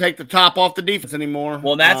 You can't take the top off the defense anymore.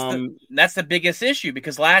 Well, that's the biggest issue,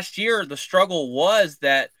 because last year the struggle was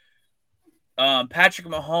that Patrick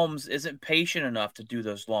Mahomes isn't patient enough to do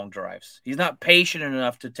those long drives. He's not patient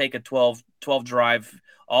enough to take a 12 drive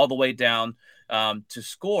all the way down to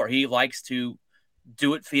score. He likes to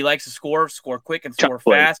do it. He likes to score quick and score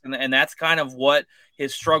fast. And that's kind of what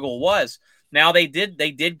his struggle was. Now they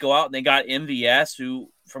did go out and they got MVS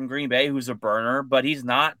from Green Bay, who's a burner, but he's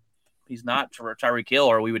not Tyreek Hill,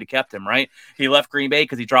 or we would have kept him, right? He left Green Bay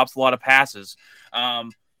because he drops a lot of passes.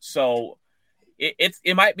 So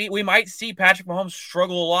it might be, we might see Patrick Mahomes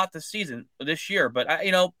struggle a lot this year. But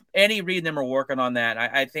Andy Reid and them are working on that.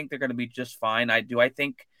 I think they're going to be just fine. I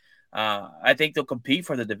think they'll compete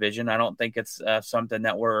for the division. I don't think it's something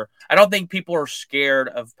that I don't think people are scared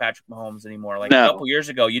of Patrick Mahomes anymore. Like a couple years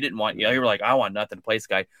ago, you were like, I want nothing to play this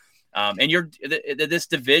guy. And this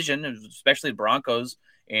division, especially the Broncos.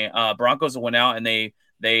 And Broncos went out and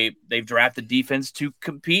they've drafted defense to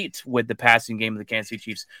compete with the passing game of the Kansas City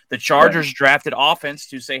Chiefs. The Chargers drafted offense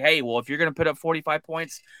to say, hey, well, if you're going to put up 45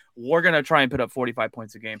 points, we're going to try and put up 45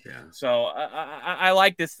 points a game. Yeah. So I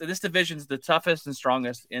like this. This division's the toughest and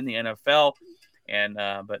strongest in the NFL. And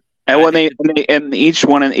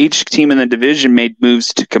each team in the division made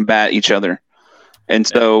moves to combat each other. And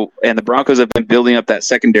so, and the Broncos have been building up that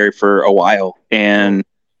secondary for a while. And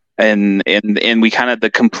and we kind of, the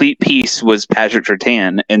complete piece was Patrick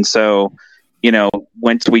Surtain. And so,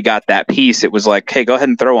 once we got that piece, it was like, hey, go ahead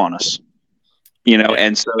and throw on us,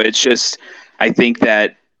 and so it's just, I think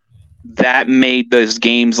that made those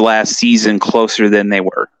games last season closer than they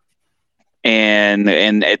were. And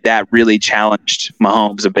that really challenged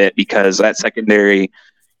Mahomes a bit because that secondary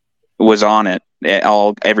was on it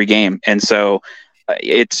every game. And so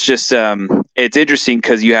it's just it's interesting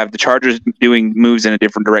because you have the Chargers doing moves in a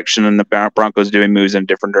different direction and the Broncos doing moves in a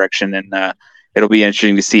different direction. And it'll be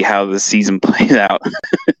interesting to see how the season plays out.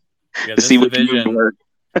 To see what division work.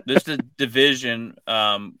 This is division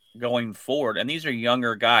going forward, and these are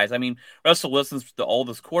younger guys. I mean, Russell Wilson's the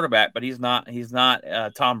oldest quarterback, but he's not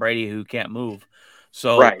Tom Brady who can't move.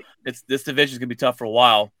 So right. This division is gonna be tough for a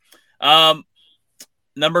while.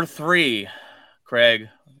 Number 3, Craig,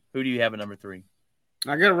 who do you have at number 3?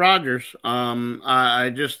 I got Rodgers.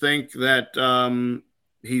 I just think that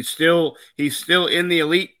he's still in the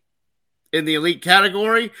elite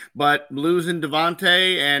category, but losing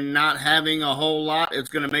Devontae and not having a whole lot, it's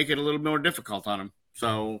going to make it a little more difficult on him.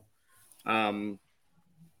 So,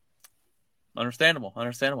 understandable.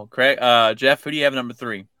 Craig, Jeff, who do you have at number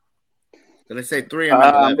 3? Did I say 3?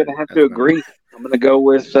 I'm going to have to agree. I'm going to go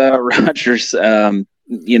with Rodgers.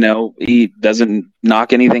 He doesn't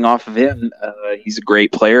knock anything off of him. He's a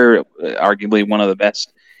great player, arguably one of the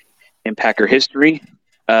best in Packer history.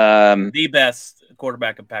 The best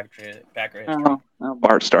quarterback in Packer history.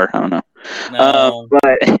 Bart Starr, I don't know. No,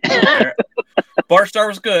 but Bart Starr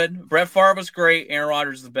was good. Brett Favre was great. Aaron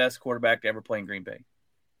Rodgers is the best quarterback to ever play in Green Bay.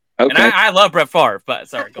 Okay. And I love Brett Favre, but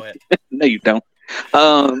sorry, go ahead. No, you don't.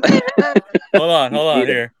 Hold on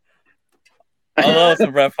here. I love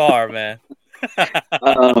some Brett Favre, man.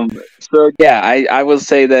 So yeah, I will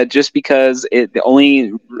say that just because the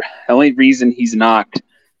only reason he's knocked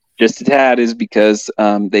just a tad is because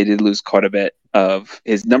they did lose quite a bit of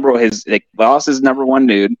his number. They lost his number one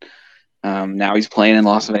dude. Now he's playing in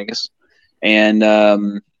Las Vegas, and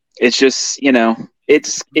it's just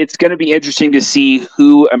it's going to be interesting to see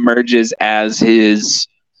who emerges as his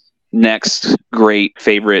next great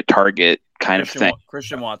favorite target kind of thing.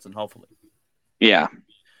 Christian Watson, hopefully. Yeah.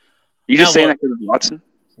 You just saying that because of Watson?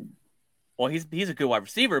 Well, he's a good wide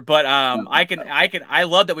receiver, but I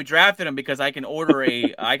love that we drafted him because I can order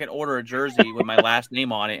a jersey with my last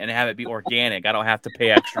name on it and have it be organic. I don't have to pay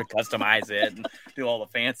extra to customize it and do all the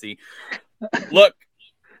fancy. Look,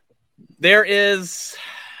 Aaron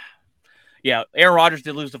Rodgers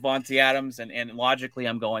did lose to Devontae Adams, and logically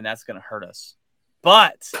I'm going, that's going to hurt us.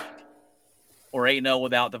 But we're 8-0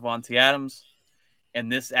 without Devontae Adams,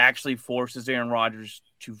 and this actually forces Aaron Rodgers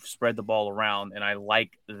to spread the ball around, and I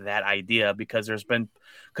like that idea because Aaron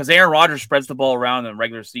Rodgers spreads the ball around in the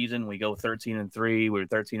regular season. We go 13-3, we're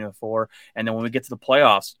 13-4, and then when we get to the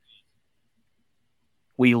playoffs,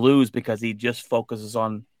 we lose because he just focuses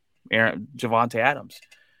on Devontae Adams.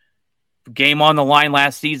 Game on the line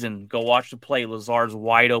last season. Go watch the play. Lazard's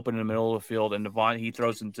wide open in the middle of the field, and he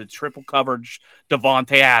throws into triple coverage.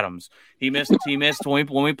 Devontae Adams. He missed when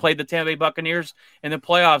we played the Tampa Bay Buccaneers in the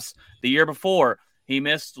playoffs the year before. He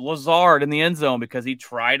missed Lazard in the end zone because he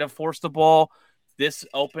tried to force the ball. This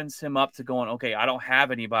opens him up to going, okay, I don't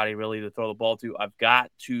have anybody really to throw the ball to. I've got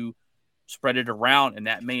to spread it around, and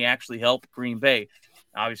that may actually help Green Bay.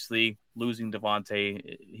 Obviously, losing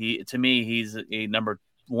Devontae, he's a number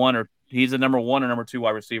one or number 2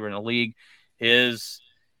 wide receiver in the league. His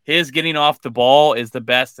getting off the ball is the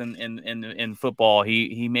best in football.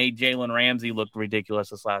 He made Jalen Ramsey look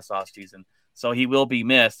ridiculous this last offseason, so he will be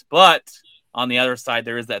missed. But on the other side,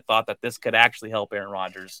 there is that thought that this could actually help Aaron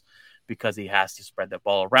Rodgers because he has to spread that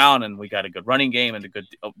ball around, and we got a good running game and a good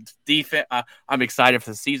defense. I'm excited for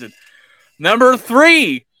the season. Number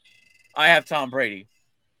 3, I have Tom Brady.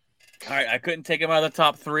 All right, I couldn't take him out of the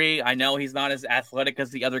top 3. I know he's not as athletic as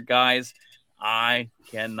the other guys. I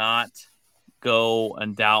cannot go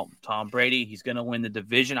and doubt Tom Brady. He's going to win the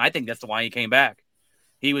division. I think that's why he came back.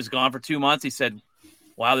 He was gone for 2 months. He said,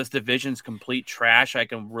 wow, this division's complete trash. I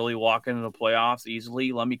can really walk into the playoffs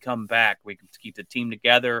easily. Let me come back. We can keep the team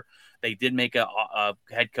together. They did make a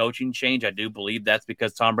head coaching change. I do believe that's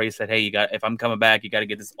because Tom Brady said, hey, if I'm coming back, you got to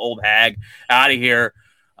get this old hag out of here.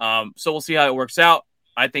 So we'll see how it works out.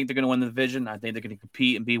 I think they're going to win the division. I think they're going to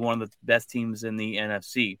compete and be one of the best teams in the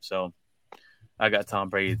NFC. So I got Tom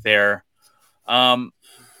Brady there. I'm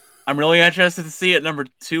really interested to see it number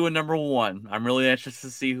 2 and number 1. I'm really interested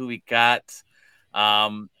to see who we got. At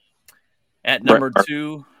number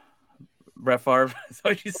 2, Brett Favre. Is that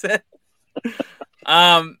what you said?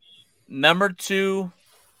 Number 2,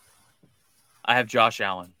 I have Josh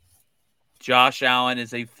Allen. Josh Allen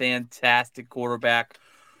is a fantastic quarterback.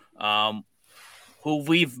 who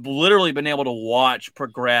we've literally been able to watch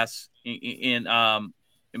progress in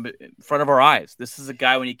front of our eyes. This is a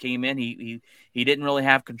guy, when he came in, he didn't really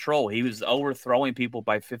have control. He was overthrowing people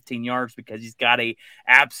by 15 yards because he's got a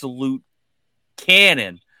absolute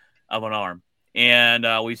cannon of an arm. And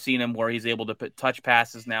we've seen him where he's able to put touch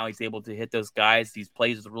passes now. He's able to hit those guys. He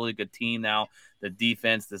plays with a really good team now. The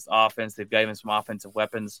defense, this offense, they've got him some offensive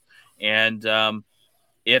weapons. And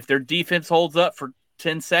if their defense holds up for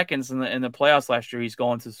 10 seconds in the playoffs last year, he's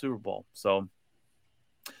going to the Super Bowl. So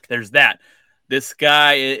there's that. This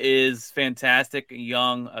guy is fantastic,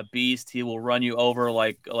 young, a beast. He will run you over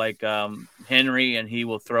like Henry, and he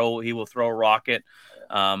will throw a rocket.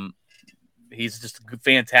 He's just a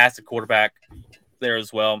fantastic quarterback there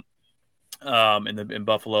as well. In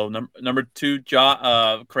Buffalo, number 2,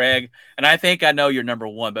 Craig, and I think I know your number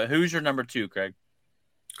 1, but who's your number 2, Craig?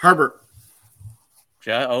 Herbert.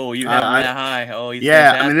 Oh, you have him that high. Oh, he's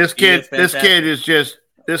fantastic. I mean,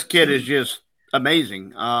 this kid is just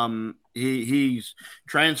amazing. He's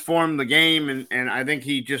transformed the game, and I think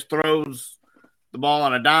he just throws the ball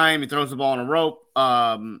on a dime. He throws the ball on a rope.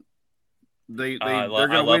 They're going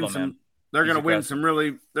to win some. They're going to win some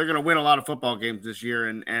really. They're going to win a lot of football games this year,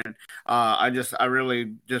 and I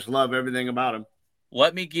really just love everything about him.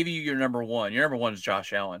 Let me give you your number 1. Your number 1 is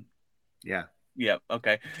Josh Allen. Yeah. Yep.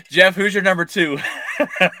 Okay, Jeff, who's your number 2?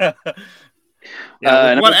 What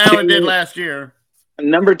Allen did last year.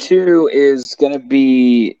 Number 2 is going to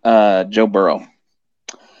be Joe Burrow.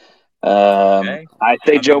 Okay. I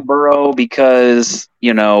say Joe Burrow because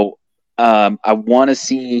I want to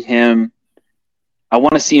see him. I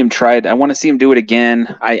want to see him try it. I want to see him do it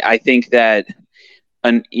again. I think that,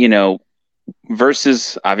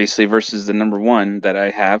 versus the number 1 that I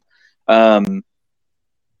have. I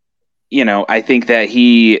think that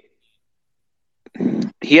he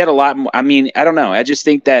had a lot more. I mean, I don't know. I just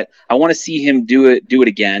think that I want to see him do it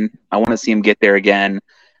again. I want to see him get there again.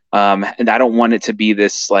 And I don't want it to be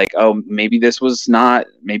this like, oh, maybe this was a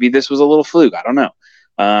little fluke. I don't know.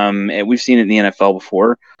 And we've seen it in the NFL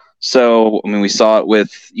before. So, I mean, we saw it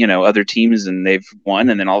with, other teams, and they've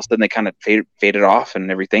won, and then all of a sudden they kind of faded off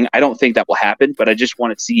and everything. I don't think that will happen, but I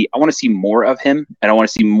want to see more of him, and I want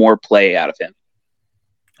to see more play out of him.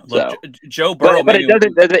 Look, so. Joe Burrow, but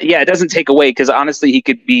it doesn't take away, because honestly, he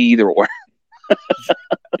could be either or.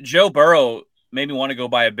 Joe Burrow made me want to go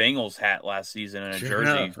buy a Bengals hat last season in a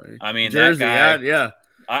jersey. I mean, that guy. Yeah.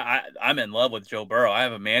 I'm in love with Joe Burrow. I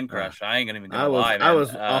have a man crush. I ain't gonna even lie. I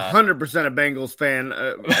was 100% a Bengals fan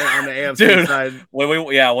on the AFC dude, side.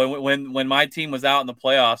 When my team was out in the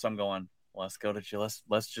playoffs, I'm going, let's go to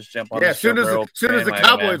let's just jump on. Yeah, as soon as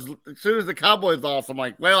the Cowboys lost, I'm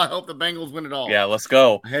like, well, I hope the Bengals win it all. Yeah, let's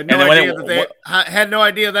go. I had no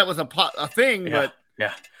idea that was a thing, but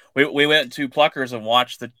yeah, we went to Pluckers and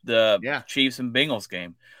watched the Chiefs and Bengals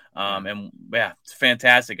game. And it's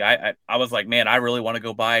fantastic. I was like, man, I really want to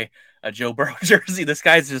go buy a Joe Burrow jersey. This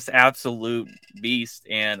guy's just absolute beast,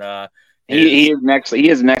 and he is next. He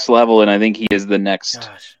is next level, and I think he is the next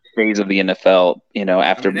phase of the NFL.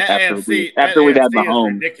 After we've had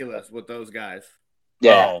Mahomes. Ridiculous with those guys.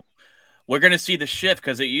 Yeah, we're gonna see the shift,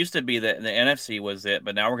 because it used to be that the NFC was it,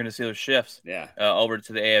 but now we're gonna see those shifts. Over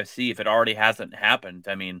to the AFC if it already hasn't happened.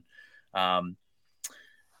 I mean,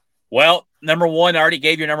 well, number 1, I already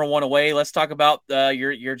gave your number 1 away. Let's talk about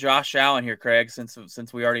your Josh Allen here, Craig,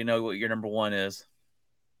 since we already know what your number 1 is.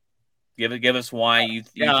 Give us why you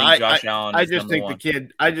think Josh Allen is number 1.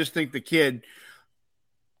 I just think the kid,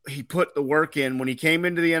 he put the work in. When he came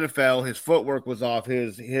into the NFL, his footwork was off,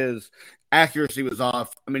 his accuracy was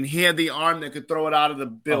off. I mean, he had the arm that could throw it out of the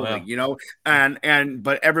building,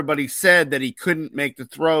 but everybody said that he couldn't make the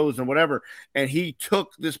throws and whatever. And he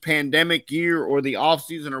took this pandemic year or the off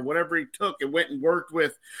season or whatever he took and went and worked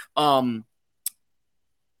with, I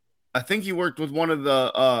think he worked with one of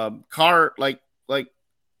the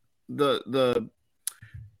the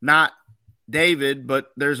not David,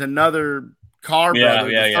 but there's another Carr brother,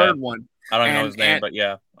 the third one. I don't know his name, but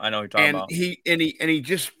yeah, I know what you're talking about. He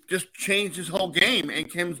just changed his whole game and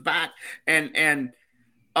comes back and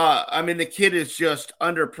I mean, the kid is just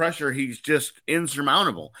under pressure. He's just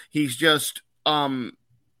insurmountable. He's just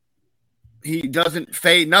he doesn't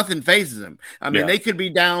fade. Nothing phases him. I mean, they could be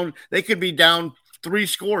down 3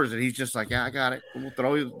 scores, and he's just like, yeah, I got it.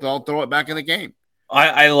 I'll throw it back in the game.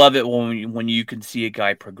 I love it when you can see a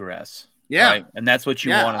guy progress. Yeah, right? And that's what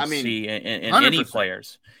you want to see in any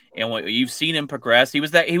players. And you've seen him progress. He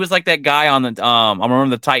was like that guy on the I remember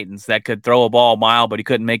the Titans that could throw a ball a mile, but he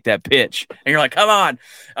couldn't make that pitch. And you're like, come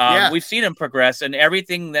on. We've seen him progress, and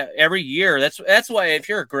everything that every year. That's why if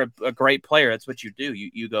you're a great player, that's what you do.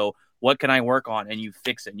 You go, what can I work on? And you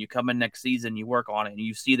fix it. And you come in next season, you work on it, and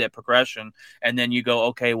you see that progression. And then you go,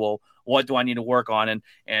 okay, well, what do I need to work on? And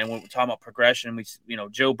when we're talking about progression,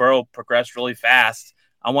 Joe Burrow progressed really fast.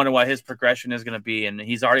 I wonder what his progression is going to be. And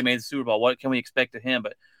he's already made the Super Bowl. What can we expect of him?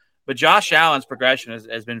 But Josh Allen's progression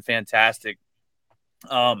has been fantastic.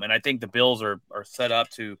 And I think the Bills are set up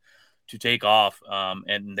to take off.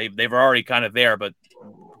 And they've already kind of there, but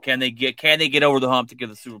can they get over the hump to get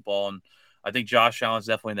the Super Bowl? And I think Josh Allen's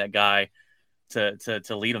definitely that guy to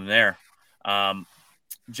lead them there.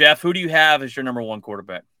 Jeff, who do you have as your number one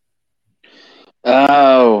quarterback?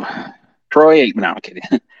 Oh, Troy Aikman. No, I'm kidding.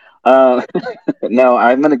 No,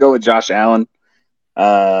 I'm going to go with Josh Allen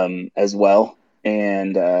as well.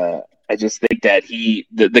 And I just think that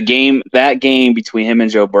that game between him and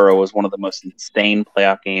Joe Burrow was one of the most insane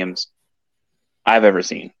playoff games I've ever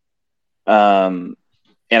seen. And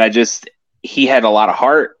he had a lot of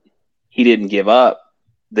heart. He didn't give up.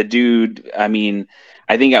 The dude, I mean,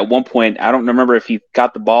 I think at one point, I don't remember if he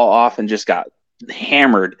got the ball off and just got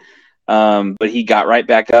hammered, but he got right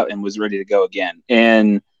back up and was ready to go again.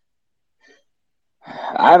 And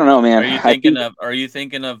I don't know, man. Are you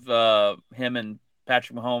thinking of him and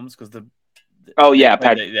Patrick Mahomes? Because the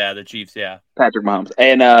Chiefs, yeah, Patrick Mahomes.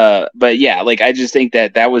 And but yeah, like I just think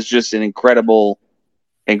that was just an incredible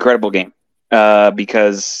game.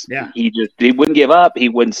 Because he wouldn't give up, he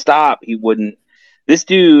wouldn't stop, this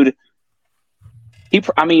dude, it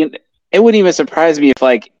wouldn't even surprise me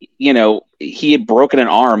if he had broken an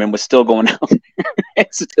arm and was still going out there and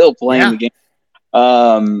still playing the game.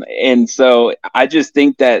 And so I just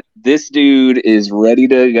think that this dude is ready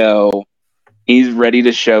to go. He's ready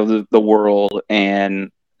to show the world,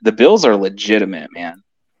 and the Bills are legitimate, man.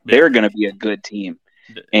 They're going to be a good team.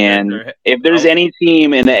 And if there's any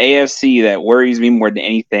team in the AFC that worries me more than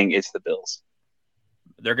anything, it's the Bills.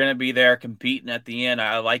 They're going to be there competing at the end.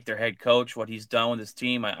 I like their head coach, what he's done with his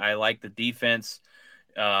team. I like the defense,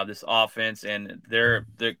 this offense, and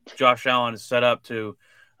Josh Allen is set up to.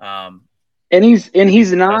 And he's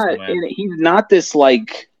not this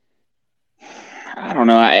like, I don't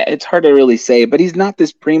know. It's hard to really say, but he's not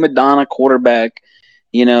this prima donna quarterback.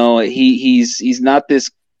 He's not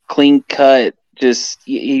this clean cut. Just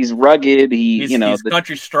he's rugged. He's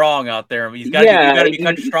country strong out there. You got to be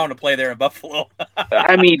country strong to play there in Buffalo.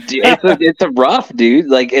 I mean, it's a rough dude.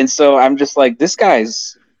 Like, and so I'm just like, this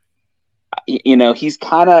guy's, he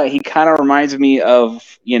kind of reminds me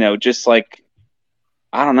of, just like,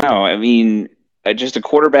 I don't know. I mean, just a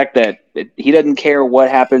quarterback that he doesn't care what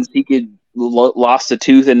happens. He could lost a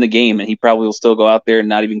tooth in the game, and he probably will still go out there and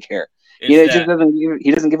not even care. He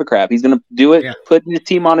doesn't give a crap. He's going to do it, put his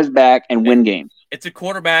team on his back, and win games. It's a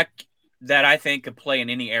quarterback that I think could play in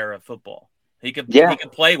any era of football. He could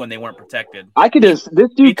play when they weren't protected. This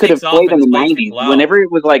dude could have played in the 90s whenever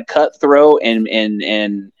it was like cutthroat and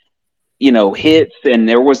hits, and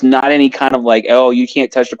there was not any kind of like, oh, you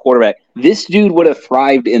can't touch the quarterback. This dude would have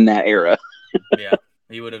thrived in that era. Yeah,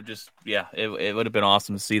 he would have it would have been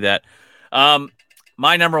awesome to see that.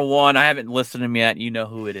 My number one, I haven't listed him yet. You know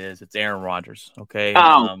who it is. It's Aaron Rodgers. Okay.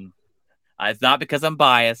 It's not because I'm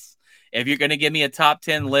biased. If you're going to give me a top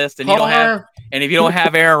 10 list and if you don't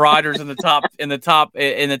have Aaron Rodgers in the top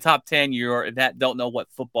 10, you're that don't know what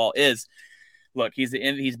football is. Look,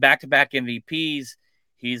 he's back-to-back MVPs.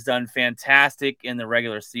 He's done fantastic in the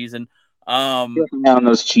regular season. Down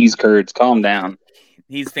those cheese curds. Calm down.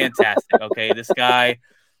 He's fantastic. Okay.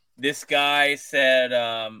 This guy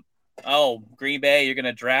said, Green Bay, you're going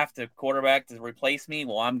to draft a quarterback to replace me?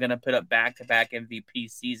 Well, I'm going to put up back-to-back MVP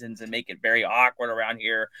seasons and make it very awkward around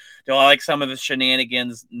here. Do I like some of his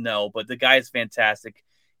shenanigans? No, but the guy's fantastic.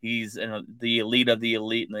 He's the elite of the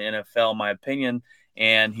elite in the NFL, in my opinion,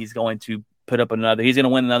 and he's going to he's going to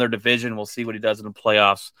win another division. We'll see what he does in the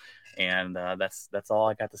playoffs, and that's all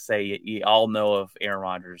I got to say. You all know of Aaron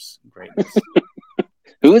Rodgers' greatness.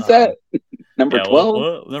 Who is that? Number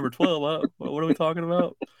 12? Number 12. What are we talking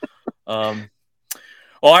about? All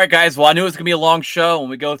right, guys. Well, I knew it was going to be a long show. When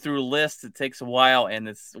we go through a list, it takes a while,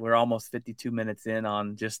 and we're almost 52 minutes in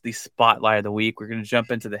on just the spotlight of the week. We're going to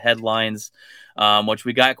jump into the headlines, which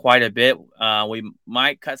we got quite a bit. We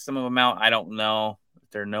might cut some of them out. I don't know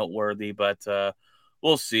if they're noteworthy, but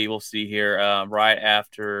we'll see. We'll see here right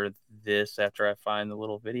after this, after I find the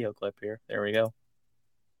little video clip here. There we go.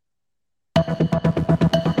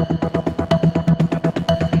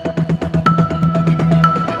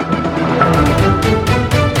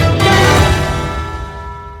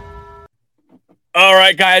 All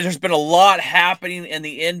right, guys. There's been a lot happening in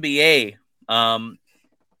the NBA.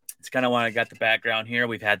 It's kind of why I got the background here.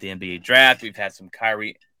 We've had the NBA draft. We've had some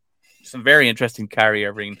very interesting Kyrie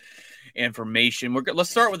Irving information.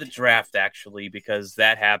 Let's start with the draft actually, because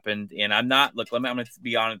that happened. And I'm going to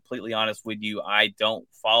be completely honest with you. I don't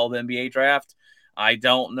follow the NBA draft. I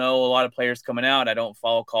don't know a lot of players coming out. I don't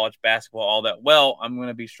follow college basketball all that well. I'm going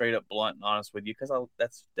to be straight up blunt and honest with you because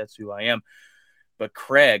that's who I am. But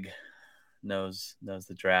Craig knows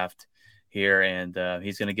the draft here, and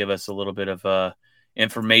he's going to give us a little bit of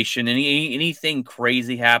information. Anything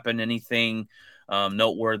crazy happened? Anything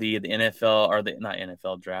noteworthy of the NFL or the not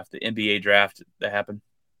NFL draft, the NBA draft that happened?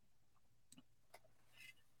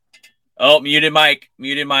 Oh, muted Mike,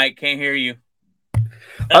 can't hear you.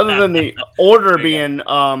 Other than the order being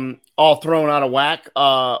all thrown out of whack,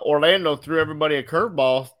 Orlando threw everybody a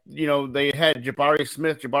curveball. You know, they had Jabari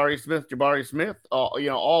Smith,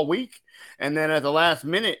 all week. And then at the last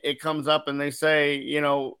minute, it comes up and they say, you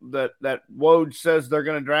know, that Woj says they're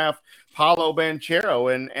going to draft Paolo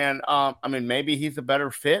Banchero. And I mean, maybe he's a better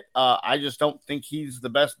fit. I just don't think he's the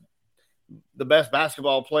best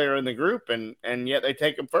basketball player in the group. And yet they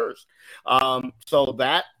take him first. So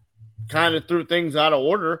that kind of threw things out of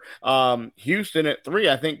order. Houston at 3,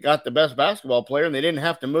 I think, got the best basketball player, and they didn't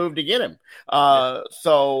have to move to get him.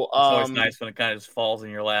 So it's always nice when it kind of just falls in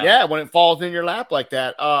your lap. Yeah, when it falls in your lap like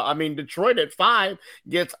that. I mean, Detroit at 5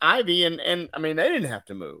 gets Ivy, and I mean, they didn't have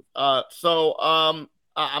to move. I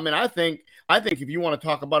mean, I think if you want to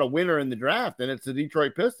talk about a winner in the draft, then it's the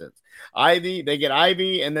Detroit Pistons. They get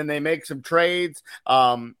Ivy, and then they make some trades.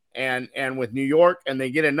 And with New York, and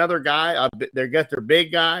they get another guy. They get their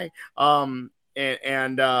big guy. I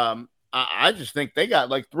just think they got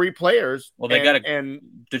like 3 players. Well,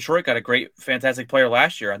 Detroit got a great, fantastic player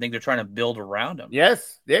last year. I think they're trying to build around him.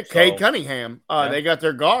 Yes, Cade Cunningham. They got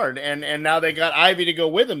their guard, and now they got Ivy to go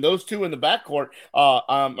with them. Those 2 in the backcourt,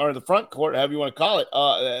 or the front court, however you want to call it.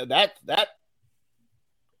 That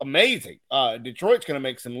amazing. Detroit's going to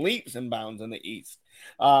make some leaps and bounds in the East.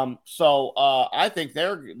 I think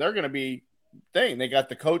they're going to be thing. They got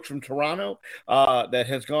the coach from Toronto that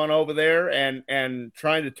has gone over there and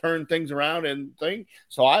trying to turn things around and thing.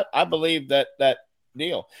 So I believe that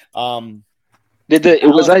deal. Did I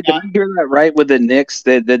hear that right with the Knicks?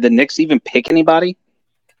 Did the Knicks even pick anybody,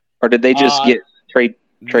 or did they just get trade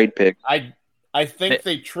pick? I think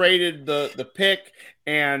they traded the pick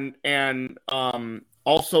and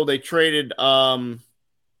also they traded.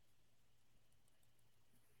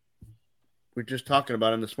 We're just talking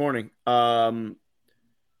about him this morning. Kemba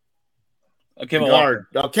guard,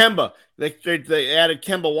 Kemba. They added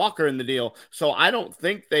Kemba Walker in the deal, so I don't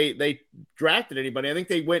think they drafted anybody. I think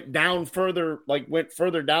they went further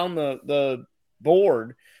down the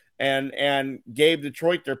board and gave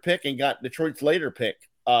Detroit their pick and got Detroit's later pick.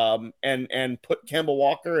 And put Kemba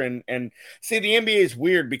Walker and see, the NBA is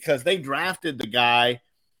weird because they drafted the guy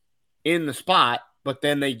in the spot, but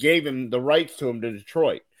then they gave him the rights to him to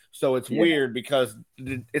Detroit. So it's weird because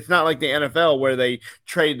it's not like the NFL where they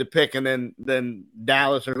trade the pick and then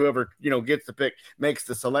Dallas or whoever, gets the pick makes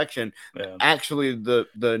the selection. Yeah. Actually,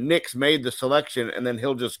 the Knicks made the selection, and then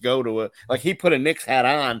he'll just go to he put a Knicks hat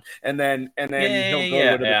on and then he'll go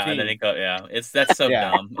to the team. And then that's so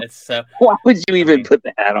dumb. It's so. Why would you even put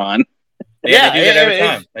the hat on? They do that every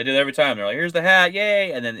time. They do that every time. They're like, "Here's the hat,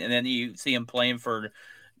 yay!" And then you see him playing for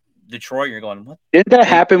Detroit. You're going, what? Did that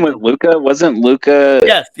happen with Luka? Wasn't Luka?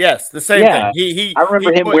 Yes, the same thing. I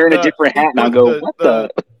remember him wearing a different hat, and I go, "What the?"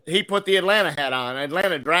 He put the Atlanta hat on.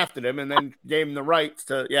 Atlanta drafted him, and then gave him the rights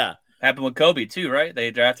to. Yeah, happened with Kobe too, right?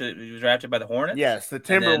 He was drafted by the Hornets. Yes, the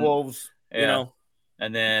Timberwolves.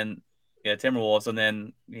 And then Timberwolves, and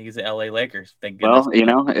then he's the LA Lakers. Thank goodness.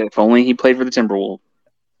 Well, if only he played for the Timberwolves.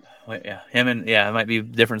 It might be a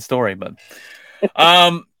different story, but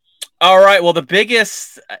all right. Well, the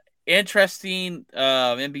biggest interesting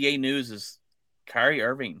NBA news is Kyrie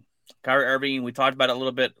Irving. We talked about it a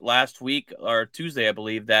little bit last week or Tuesday, I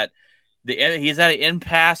believe, that he's at an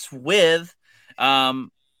impasse with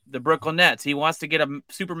the Brooklyn Nets. He wants to get a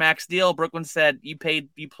supermax deal. Brooklyn said, "You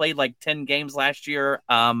played like 10 games last year,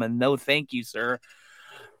 and no, thank you, sir."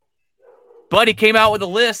 But he came out with a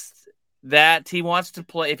list that he wants to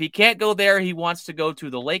play. If he can't go there, he wants to go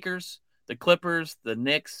to the Lakers, the Clippers, the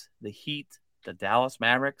Knicks, the Heat, the Dallas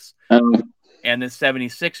Mavericks, and the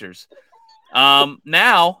 76ers.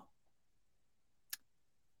 Now,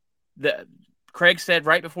 Craig said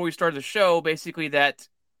right before we started the show, basically that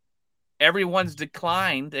everyone's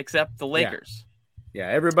declined except the Lakers. Yeah,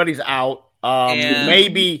 everybody's out.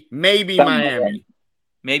 Maybe Miami.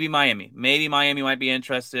 Maybe Miami might be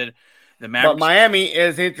interested. But Miami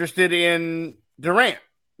is interested in Durant,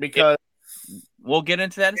 because We'll get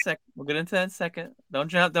into that in a second. Don't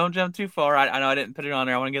jump too far. I know I didn't put it on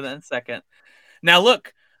there. I want to get that in a second. Now,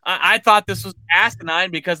 look, I thought this was asinine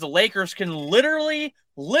because the Lakers can literally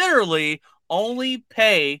only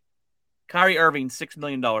pay Kyrie Irving $6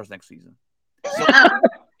 million next season. So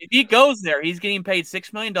if he goes there, he's getting paid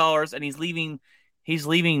 $6 million and he's leaving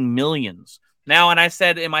millions. Now, and I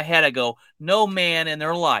said in my head, I go, no man in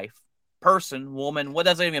their life, person, woman, what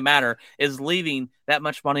doesn't even matter, is leaving that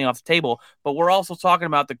much money off the table. But we're also talking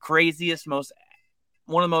about the craziest, one of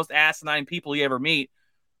the most asinine people you ever meet.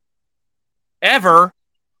 Ever.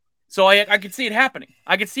 So I could see it happening.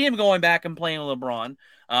 I could see him going back and playing with LeBron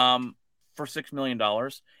for $6 million.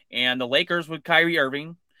 And the Lakers with Kyrie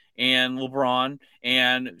Irving and LeBron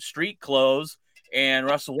and street clothes and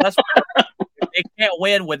Russell Westbrook. If they can't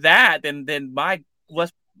win with that, then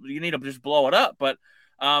you need to just blow it up. But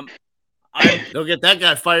they'll get that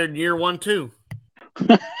guy fired in year 1 too.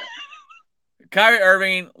 Kyrie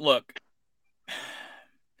Irving, look,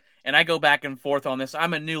 and I go back and forth on this.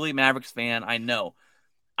 I'm a newly Mavericks fan. I know.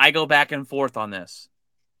 I go back and forth on this.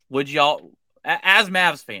 Would y'all, as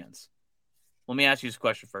Mavs fans, let me ask you this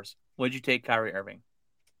question first. Would you take Kyrie Irving?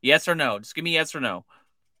 Yes or no? Just give me yes or no.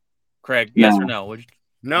 Craig, yes or no?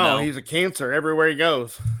 No, he's a cancer everywhere he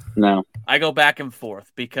goes. No. I go back and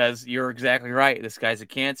forth because you're exactly right. This guy's a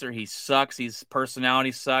cancer. He sucks. His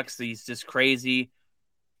personality sucks. He's just crazy.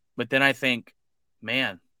 But then I think,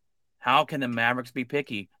 man, how can the Mavericks be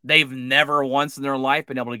picky? They've never once in their life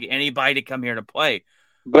been able to get anybody to come here to play.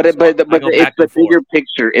 But it's the bigger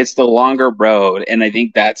picture. It's the longer road, and I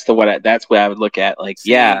think that's what I would look at. Like,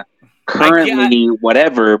 yeah, currently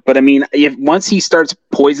whatever. But I mean, if once he starts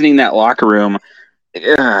poisoning that locker room,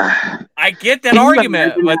 I get that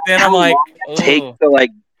argument, but then I'm like, take the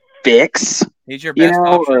fix. He's your best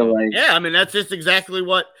option. Yeah, I mean that's exactly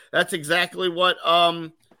what what's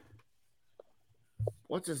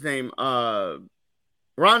his name?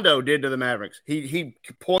 Rondo did to the Mavericks. He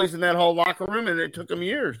poisoned that whole locker room, and it took him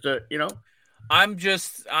years to,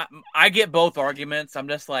 I get both arguments. I'm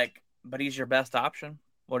just like, but he's your best option.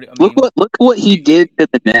 Look what he did to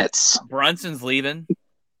the Nets. Brunson's leaving,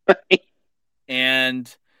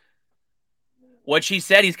 and what she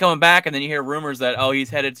said, he's coming back, and then you hear rumors that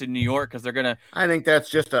he's headed to New York because they're gonna. I think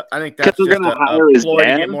that's just a ploy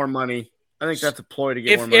to get more money. I think that's a ploy to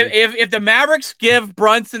get more money. If the Mavericks give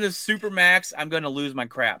Brunson a supermax, I'm going to lose my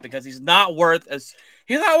crap because he's not worth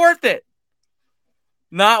it.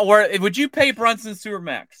 Not worth it. Would you pay Brunson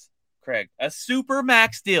supermax, Craig? A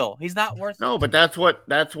supermax deal. He's not worth it. No, but that's what.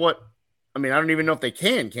 I mean, I don't even know if they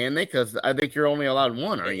can they? Because I think you're only allowed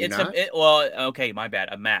one. Are you not? Okay, my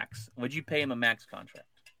bad. A max. Would you pay him a max contract?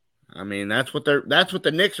 I mean, that's what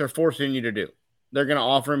the Knicks are forcing you to do. They're going to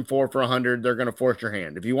offer him 4 for $100. They're going to force your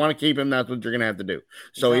hand. If you want to keep him, that's what you're going to have to do.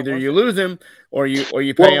 So either you lose him or you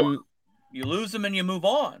pay him. You lose him and you move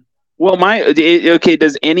on. Well, can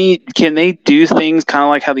they do things kind of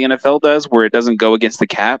like how the NFL does, where it doesn't go against the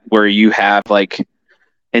cap, where you have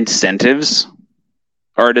incentives,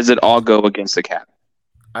 or does it all go against the cap?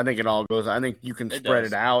 I think it all goes. I think you can spread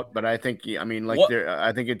it out, but I think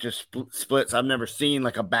I think it just splits. I've never seen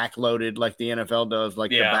a backloaded like the NFL does, the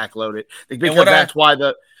backloaded, because that's why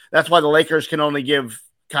the Lakers can only give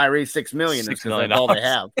Kyrie $6 million. That's all they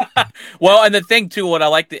have. Well, and the thing too, what I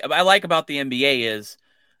like about the NBA is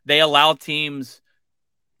they allow teams,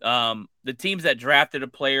 the teams that drafted a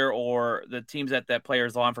player or the teams that player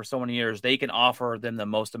is on for so many years, they can offer them the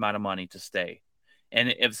most amount of money to stay.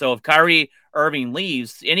 And if Kyrie Irving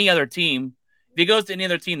leaves any other team, if he goes to any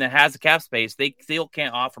other team that has the cap space, they still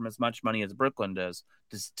can't offer him as much money as Brooklyn does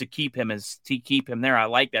to keep him there. I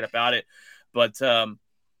like that about it. But the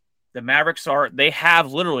Mavericks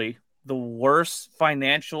have literally the worst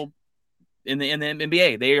financial in the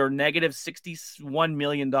NBA. They are negative $61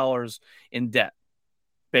 million in debt,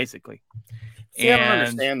 basically. See, I don't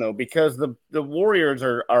understand though, because the Warriors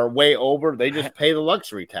are way over. They just pay the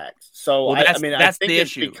luxury tax. So that's the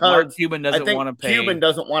issue. Mark Cuban doesn't want to pay. Cuban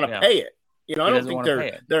doesn't want to pay it. I don't think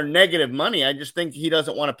they're negative money. I just think he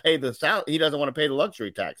doesn't want to pay he doesn't want to pay the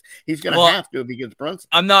luxury tax. He's going to have to if he gets Brunson.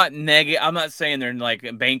 I'm not saying they're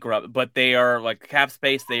bankrupt, but they are cap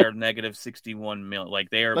space. They are negative 61 million.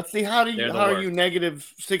 They are. Let's see how are you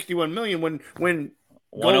negative 61 million when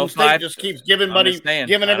Golden State just keeps giving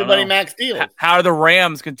everybody max deals. How do the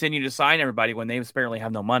Rams continue to sign everybody when they apparently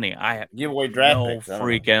have no money? I have give away draft no picks.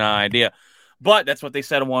 Freaking idea. But that's what they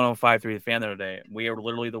said on 105.3 The Fan the other day. We are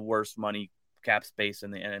literally the worst money cap space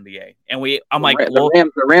in the NBA. And I'm like,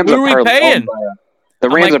 the Rams who are we paying? The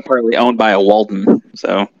Rams are partly owned by a Walton.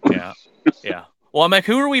 So yeah. Well, I'm like,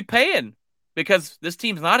 who are we paying? Because this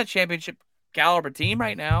team's not a championship caliber team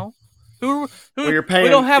right now. Who Well, you're paying, we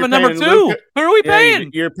don't have a number 2. Luka, who are we yeah,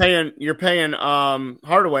 paying? You're paying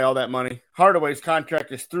Hardaway all that money. Hardaway's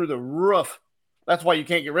contract is through the roof. That's why you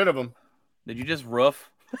can't get rid of him. Did you just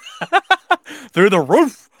roof? Through the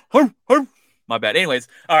roof. My bad. Anyways,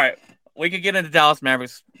 all right. We could get into Dallas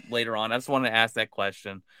Mavericks later on. I just wanted to ask that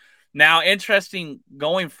question. Now, interesting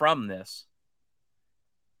going from this.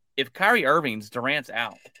 If Kyrie Irving's Durant's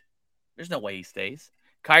out, there's no way he stays.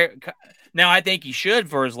 Now, I think he should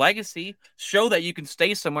for his legacy. Show that you can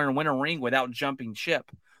stay somewhere and win a ring without jumping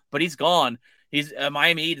ship. But he's gone. He's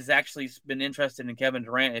Miami Heat has actually been interested in Kevin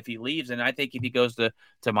Durant if he leaves, and I think if he goes to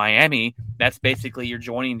Miami, that's basically you're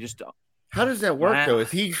joining just. How does that work though?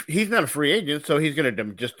 Is he's not a free agent, so he's going to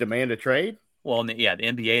just demand a trade? Well, yeah, the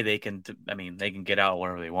NBA they can get out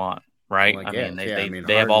wherever they want. Right, Well,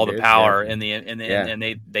 they have all the power and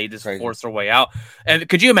they just force their way out. And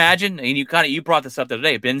could you imagine? And you brought this up the other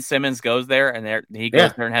day. Ben Simmons goes there and he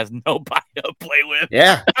goes there and has nobody to play with.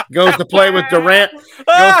 Yeah, goes to play with Durant,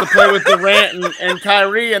 and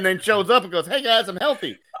Kyrie, and then shows up and goes, "Hey guys, I'm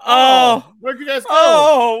healthy." Oh, where'd you guys go?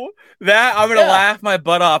 Oh, that I'm gonna laugh my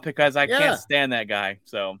butt off because I can't stand that guy.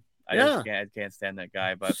 So I can't stand that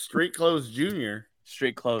guy. But Street Clothes Jr.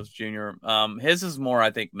 His is more,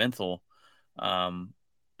 I think, mental.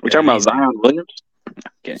 We're talking about Zion Williams.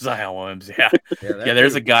 Okay. Zion Williams, yeah.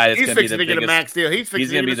 There's a guy that's going to be the biggest max deal. He's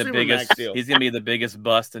going to be the biggest. He's going to be the biggest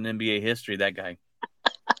bust in NBA history. That guy.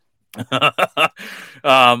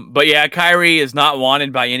 But yeah, Kyrie is not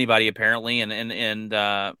wanted by anybody apparently, and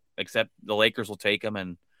except the Lakers will take him.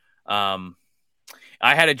 And I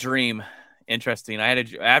had a dream. Interesting.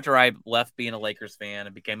 After I left being a Lakers fan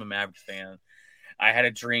and became a Mavericks fan, I had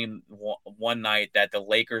a dream one night that the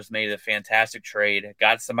Lakers made a fantastic trade,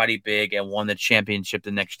 got somebody big, and won the championship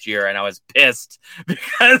the next year. And I was pissed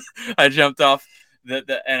because I jumped off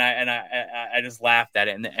I just laughed at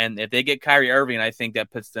it. And if they get Kyrie Irving, I think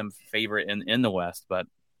that puts them favorite in the West. But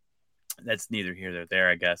that's neither here nor there,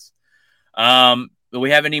 I guess. Do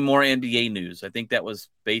we have any more NBA news? I think that was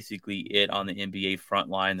basically it on the NBA front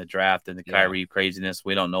line, the draft, and the Kyrie craziness.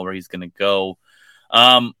 We don't know where he's going to go.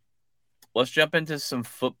 Let's jump into some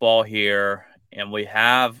football here. And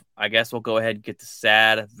I guess we'll go ahead and get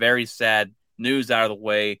the very sad news out of the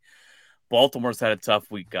way. Baltimore's had a tough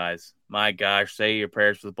week, guys. My gosh, say your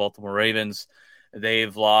prayers for the Baltimore Ravens.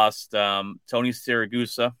 They've lost Tony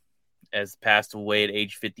Siragusa, has passed away at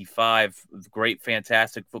age 55. Great,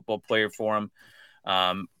 fantastic football player for him.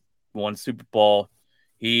 Won Super Bowl.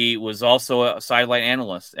 He was also a sideline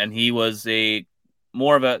analyst, and he was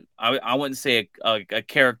more of I wouldn't say a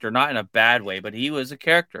character, not in a bad way, but he was a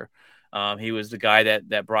character. He was the guy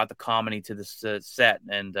that brought the comedy to the set,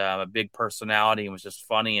 and a big personality, and was just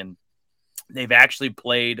funny. And they've actually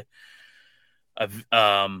played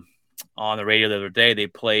on the radio the other day. They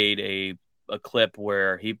played a clip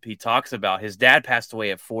where he talks about his dad passed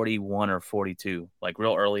away at 41 or 42, like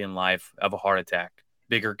real early in life, of a heart attack.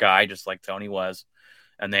 Bigger guy, just like Tony was.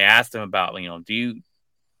 And they asked him about, they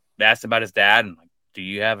asked about his dad, and like, do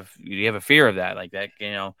you have a fear of that, like that,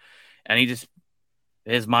 And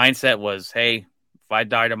his mindset was, hey, if I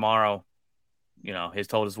die tomorrow, he's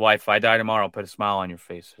told his wife, if I die tomorrow, put a smile on your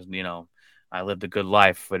face. I lived a good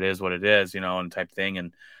life. It is what it is, and type thing.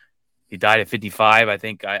 And he died at 55. I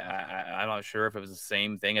think I'm not sure if it was the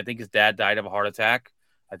same thing. I think his dad died of a heart attack.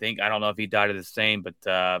 I don't know if he died of the same,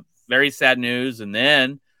 but very sad news. And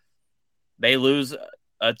then they lose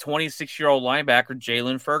a 26-year-old linebacker,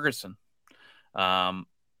 Jalen Ferguson.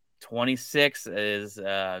 26 is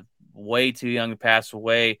way too young to pass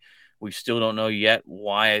away. We still don't know yet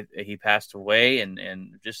why he passed away,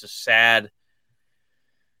 and just a sad,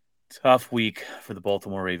 tough week for the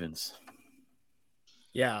Baltimore Ravens.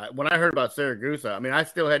 Yeah, when I heard about Siragusa, I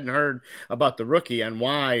still hadn't heard about the rookie and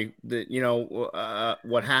why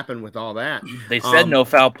what happened with all that. They said no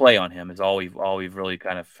foul play on him is all we've really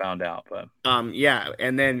kind of found out. But and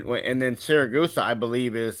then Siragusa, I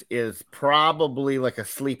believe, is probably like a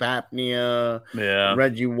sleep apnea,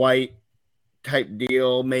 Reggie White type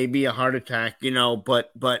deal, maybe a heart attack,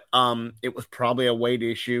 but it was probably a weight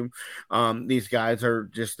issue. These guys are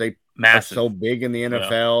just massive. Are so big in the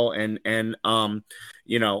NFL, and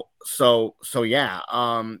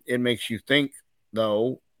it makes you think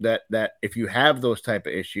though that if you have those type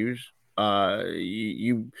of issues,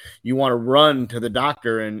 you want to run to the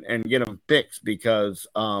doctor and get them fixed, because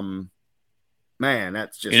man,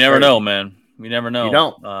 that's just, you never know, man. You never know. You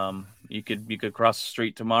don't. You could cross the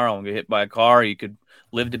street tomorrow and get hit by a car. You could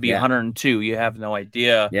live to be 102. You have no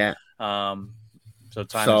idea. Yeah. So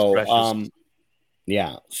time is precious.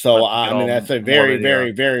 Yeah. So Let's I get mean all that's a morbid very, here.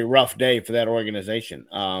 very, very rough day for that organization.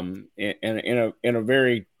 In a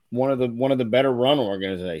very one of the better run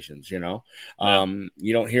organizations, you know. Yeah.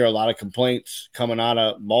 You don't hear a lot of complaints coming out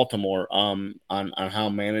of Baltimore on how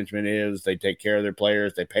management is. They take care of their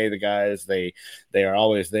players, they pay the guys, they are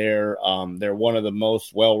always there. They're one of the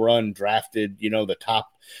most well run, drafted, you know, the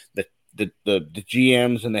top the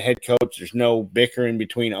GMs and the head coach. There's no bickering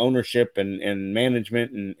between ownership and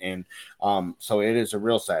management, and so it is a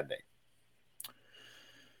real sad day.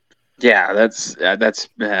 Yeah, that's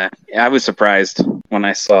I was surprised when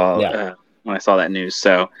I saw that news.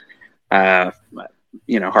 So,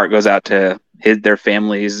 heart goes out to their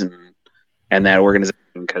families and that organization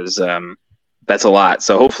because that's a lot.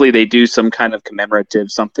 So hopefully they do some kind of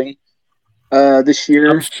commemorative something this year.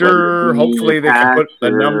 I'm sure. Hopefully they can put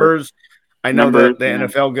the numbers. I know that the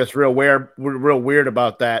NFL gets real weird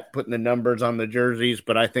about that, putting the numbers on the jerseys,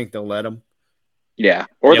 but I think they'll let them. Yeah,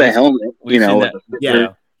 or the helmet.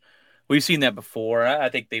 We've seen that before. I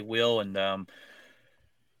think they will, and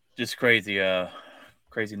just crazy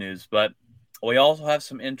news. But we also have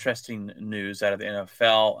some interesting news out of the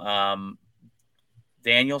NFL.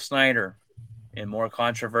 Daniel Snyder, in more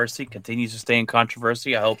controversy, continues to stay in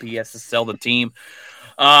controversy. I hope he has to sell the team.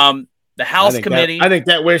 The House Committee. I think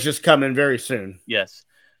that wish is coming very soon. Yes,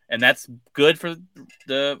 and that's good for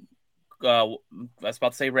the. I was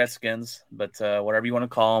about to say Redskins, but whatever you want to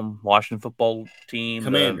call them, Washington football team.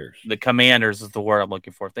 Commanders. The Commanders is the word I'm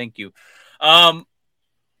looking for. Thank you.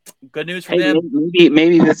 Good news for them.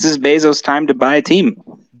 Maybe this is Bezos' time to buy a team.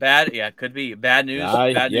 Could be bad news.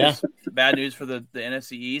 Bad news for the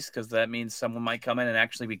NFC East, because that means someone might come in and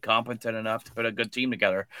actually be competent enough to put a good team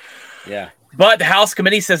together. Yeah. But the House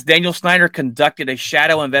Committee says Daniel Snyder conducted a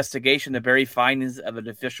shadow investigation to bury findings of an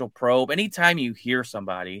official probe. Anytime you hear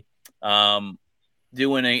somebody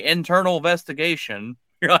doing an internal investigation,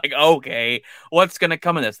 you're like, okay, what's going to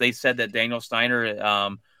come of this? They said that Daniel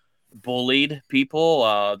Snyder bullied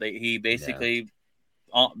people. He basically,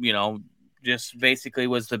 just basically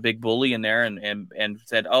was the big bully in there and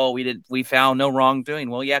said, oh, we found no wrongdoing.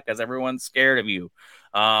 Well, yeah, because everyone's scared of you.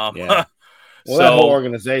 Well, that whole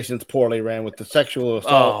organization's poorly ran with the sexual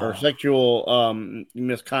assault or sexual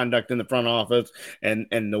misconduct in the front office, and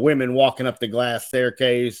the women walking up the glass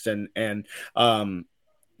staircase, and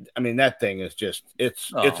I mean, that thing is just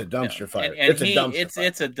it's a dumpster fire. It's a dumpster fire.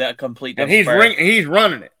 It's a complete dumpster and fire. He's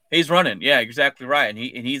running it. He's running. Yeah, exactly right. And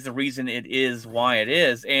he's the reason it is why it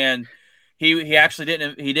is. And he actually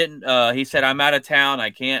didn't he said, I'm out of town. I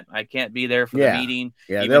can't be there for the meeting.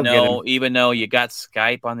 Yeah, even though you got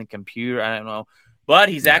Skype on the computer. I don't know. But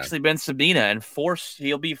he's actually been subpoenaed and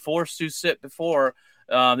he'll be forced to sit before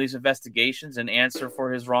these investigations and answer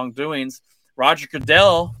for his wrongdoings. Roger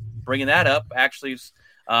Goodell, bringing that up, actually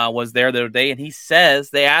was there the other day, and he says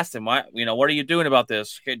they asked him, what are you doing about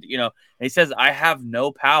this? And he says, I have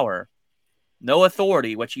no power, no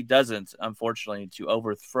authority, which he doesn't, unfortunately, to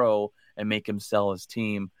overthrow and make him sell his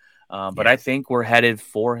team. But I think we're headed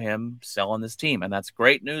for him selling this team, and that's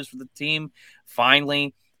great news for the team.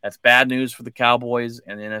 Finally, that's bad news for the Cowboys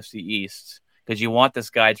and the NFC East, because you want this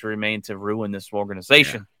guy to remain to ruin this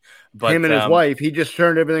organization. But him and his wife, he just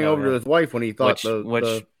turned everything over to his wife when he thought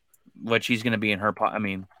which he's going to be in her pocket. I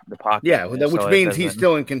mean, the pocket. Yeah, which means he's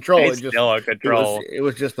still in control. He's still in control. It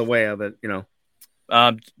was just the way of it,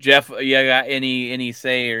 Jeff, you got any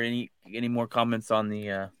say or any more comments on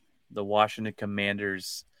the Washington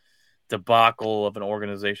Commanders debacle of an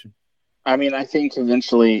organization? I mean, I think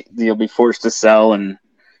eventually they'll be forced to sell, and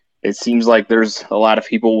it seems like there's a lot of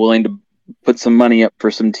people willing to put some money up for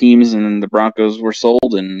some teams, and the Broncos were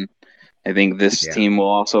sold, and I think this team will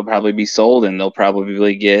also probably be sold, and they'll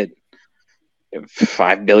probably get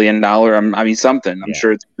 $5 billion. I mean, something. I'm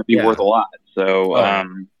sure it's going to be worth a lot. So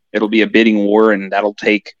it'll be a bidding war, and that'll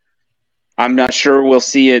take. I'm not sure we'll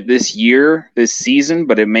see it this season,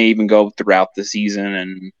 but it may even go throughout the season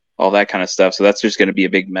and all that kind of stuff. So that's just going to be a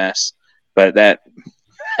big mess. But that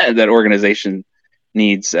organization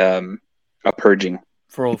needs a purging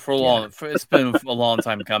for a long. It's been a long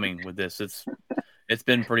time coming with this. It's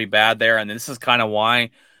been pretty bad there, and this is kind of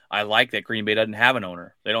why I like that Green Bay doesn't have an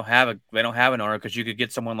owner. They don't have an owner, because you could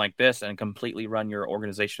get someone like this and completely run your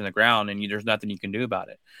organization to the ground, and there's nothing you can do about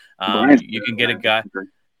it. You can get a guy,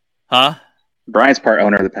 huh? Brian's part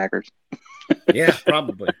owner of the Packers. Yeah,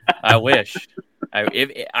 probably. I wish.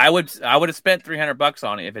 I would have spent $300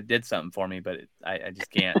 on it if it did something for me, but I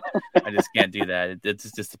just can't. I just can't do that.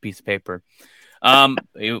 It's just a piece of paper.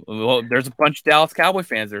 There's a bunch of Dallas Cowboy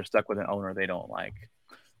fans that are stuck with an owner they don't like.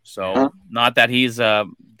 So not that he's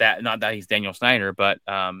Daniel Snyder, but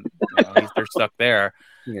they're stuck there.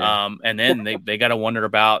 Yeah. And then they got to wonder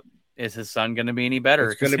about, is his son going to be any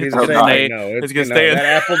better? It's going to be He's the gonna same. stay- No, he's it's gonna gonna stay in- that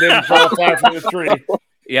apple didn't fall far from the tree.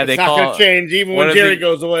 Yeah, they It's not call going to change even what when is Jerry he-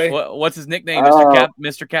 goes away. what's his nickname, Oh.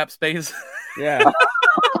 Mr. Cap Space. Yeah.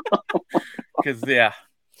 Because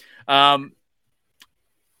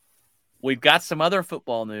we've got some other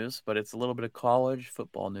football news, but it's a little bit of college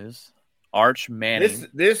football news. Arch Manning.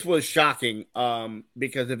 This was shocking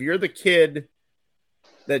because if you're the kid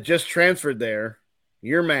that just transferred there,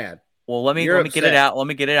 you're mad. Well, let me You're get it upset. out. Let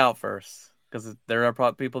me get it out first, because there are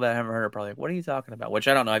probably people that haven't heard it. Probably, what are you talking about? Which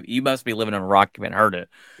I don't know. You must be living in a rock. You haven't heard it.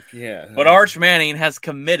 Yeah. But Arch Manning has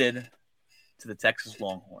committed to the Texas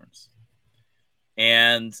Longhorns,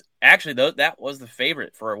 and actually, that was the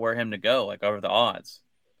favorite for where him to go, like over the odds.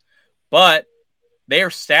 But they are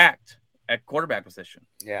stacked at quarterback position.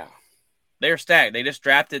 Yeah. They are stacked. They just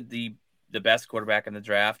drafted the best quarterback in the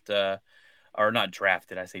draft, or not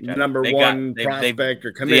drafted. I say drafted. Number They one got- prospect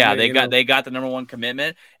or commitment. Yeah, you know. they got the number one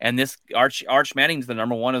commitment, and this Arch Manning's the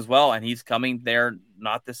number one as well, and he's coming there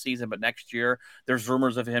not this season but next year. There's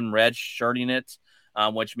rumors of him red-shirting it,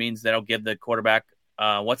 which means that'll give the quarterback.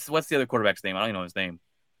 What's the other quarterback's name? I don't even know his name.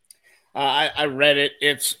 I read it.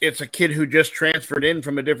 It's a kid who just transferred in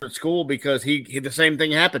from a different school because he the same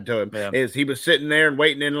thing happened to him. Yeah. Is he was sitting there and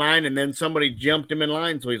waiting in line, and then somebody jumped him in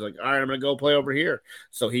line. So he's like, "All right, I'm going to go play over here."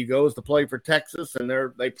 So he goes to play for Texas, and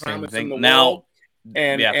they promise him the world.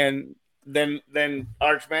 And then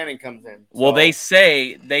Arch Manning comes in. Well, So- they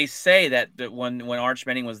say that when Arch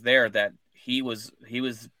Manning was there, that he was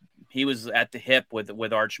at the hip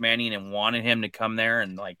with Arch Manning and wanted him to come there,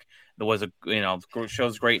 and like there was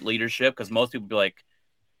shows great leadership, because most people be like,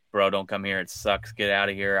 "Bro, don't come here. It sucks. Get out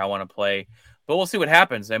of here. I want to play." But we'll see what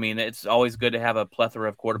happens. I mean, it's always good to have a plethora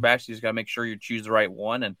of quarterbacks. You just got to make sure you choose the right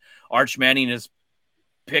one. And Arch Manning is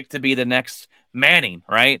picked to be the next Manning,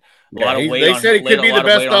 right? Yeah, they said he could be the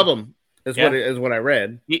best of them. Is what I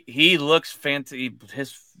read. He looks fantastic.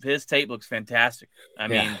 His tape looks fantastic. I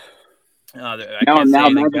mean, I Now can't say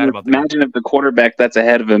anything bad about the guy. imagine if the quarterback that's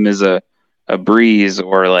ahead of him is a Breeze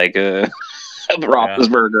or like a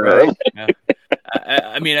Roethlisberger. Right. Yeah.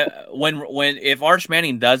 I mean, if Arch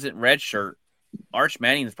Manning doesn't redshirt, Arch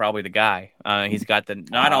Manning is probably the guy. He's got the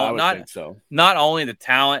I would think so. not only the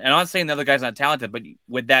talent, and I'm not saying the other guy's not talented, but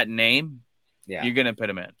with that name, Yeah. you're gonna put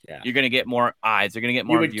him in. Yeah. You're gonna get more eyes. You're gonna get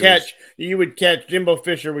more You would viewers. catch Jimbo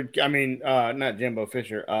Fisher not Jimbo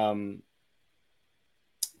Fisher.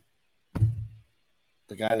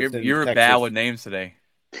 The guy that's in You're Texas. bad with names today.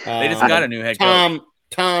 They just got a new head coach.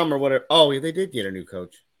 Tom or whatever. Oh, they did get a new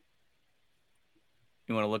coach.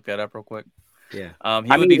 You want to look that up real quick? Yeah.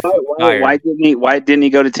 He would be fired. Why didn't he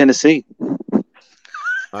go to Tennessee?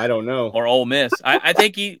 I don't know. Or Ole Miss. I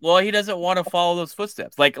think he doesn't want to follow those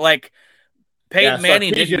footsteps. Like Peyton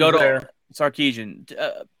Manning didn't go to there. Sarkisian.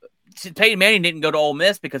 Peyton Manning didn't go to Ole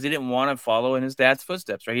Miss because he didn't want to follow in his dad's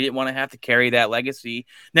footsteps, right? He didn't want to have to carry that legacy.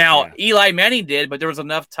 Now, Eli Manning did, but there was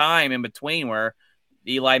enough time in between where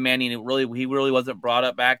Eli Manning he really wasn't brought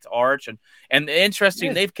up back to Arch. And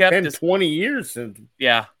interesting, they've kept 10, this 20 years since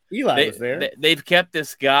Eli was there. They've kept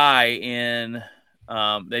this guy in.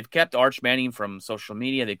 They've kept Arch Manning from social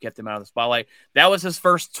media. They've kept him out of the spotlight. That was his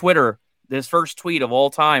first His first tweet of all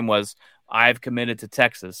time was, "I've committed to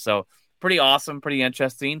Texas." So pretty awesome, pretty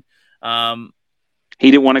interesting. He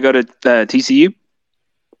didn't want to go to TCU?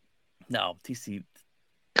 No, TCU.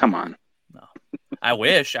 Come on. No, I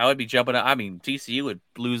wish I would be jumping. I mean, TCU would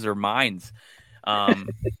lose their minds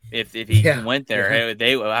if he went there.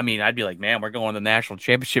 I'd be like, man, we're going to the national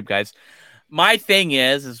championship, guys. My thing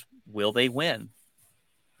is will they win?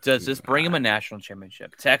 Does this bring him a national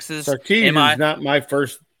championship? Texas, Sarkisian is not my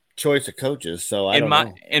first choice of coaches, so I don't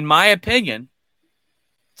know. In my opinion,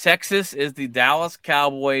 Texas is the Dallas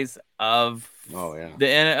Cowboys of the they've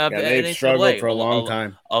NCAA. struggled for a long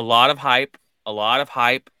time. A lot of hype,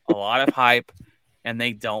 and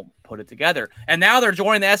they don't put it together. And now they're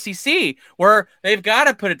joining the SEC, where they've got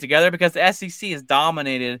to put it together because the SEC is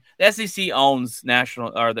dominated. The SEC owns the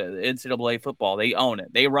NCAA football. They own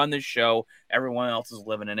it. They run the show. Everyone else is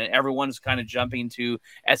living in it. Everyone's kind of jumping to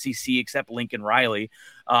SEC except Lincoln Riley.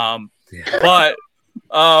 But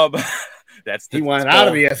he wanted out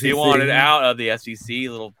of the SEC. He wanted out of the SEC.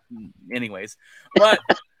 Anyways, but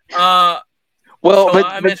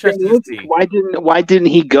I'm interested to see. Why didn't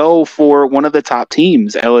he go for one of the top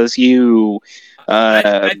teams, LSU?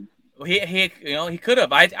 He could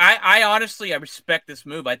have. I honestly respect this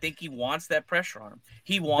move. I think he wants that pressure on him.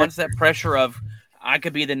 He wants that pressure of, I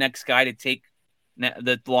could be the next guy to take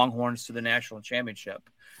the Longhorns to the national championship.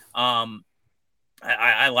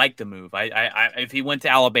 I like the move. If he went to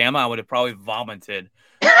Alabama, I would have probably vomited.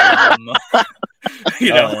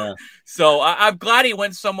 Yeah. So I'm glad he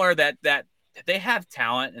went somewhere that they have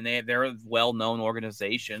talent and they're a well-known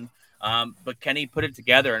organization. But can he put it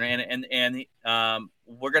together? And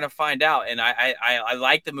we're gonna find out. And I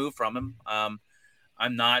like the move from him. I'm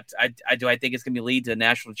not. Do I think it's gonna be lead to a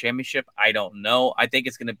national championship? I don't know. I think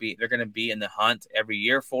they're gonna be in the hunt every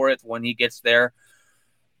year for it when he gets there.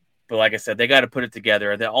 But like I said, they got to put it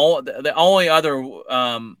together. The only other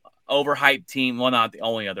overhyped team, well, not the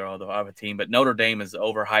only other team, but Notre Dame is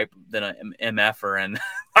overhyped than an MFer, and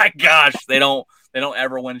my gosh, they don't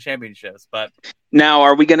ever win championships. But now,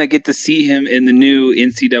 are we going to get to see him in the new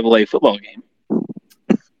NCAA football game?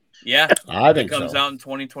 Yeah, I think it comes so. out in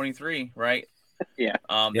 2023, right? Yeah.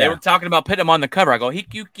 They were talking about putting him on the cover. I go, he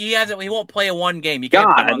won't play a one game. You can't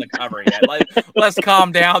put him on the cover yet. Let's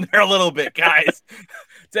calm down there a little bit, guys.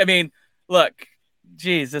 I mean, look,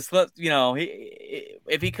 Jesus,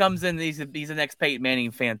 if he comes in, he's the next Peyton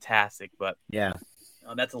Manning, fantastic. But yeah,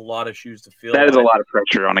 that's a lot of shoes to fill. That is a lot of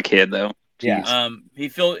pressure on a kid, though. Yeah. He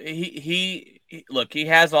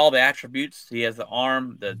has all the attributes. He has the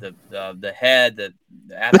arm, the head, the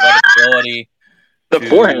athletic ability,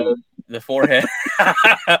 the forehead.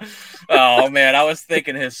 Oh man, I was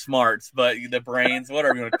thinking his smarts, but the brains,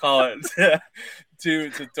 whatever you want to call it,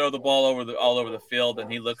 to throw the ball all over the field,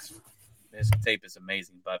 and his tape is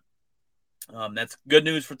amazing. But that's good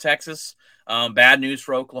news for Texas. Bad news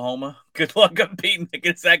for Oklahoma. Good luck competing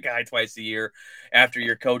against that guy twice a year after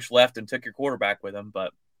your coach left and took your quarterback with him.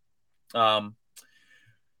 But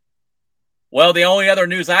well, the only other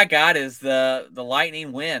news I got is the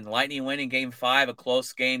Lightning win. Lightning win in Game 5, a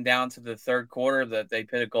close game down to the third quarter that they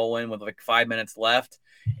put a goal in with like 5 minutes left,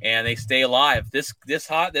 and they stay alive. This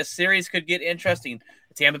series could get interesting.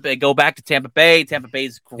 Tampa Bay, go back to Tampa Bay. Tampa Bay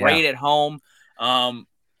is great at home.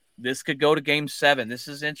 This could go to Game 7. This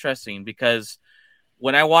is interesting because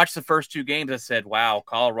when I watched the first two games, I said, wow,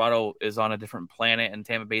 Colorado is on a different planet, and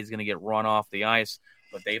Tampa Bay is going to get run off the ice.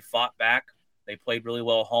 But they fought back. They played really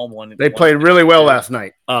well at home. They played really well last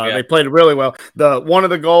night. They played really well. One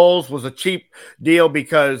of the goals was a cheap deal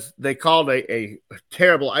because they called a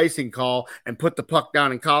terrible icing call and put the puck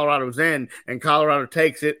down in Colorado's end, and Colorado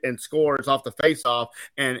takes it and scores off the faceoff,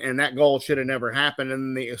 and that goal should have never happened.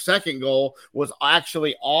 And the second goal was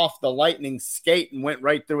actually off the Lightning's skate and went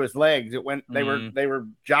right through his legs. It went. They were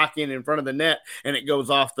jockeying in front of the net, and it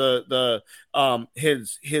goes off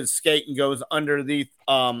his skate and goes underneath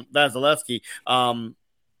Vasilevsky.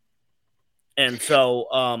 And so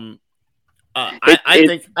I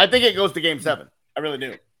think it goes to Game 7. I really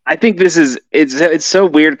do. I think it's so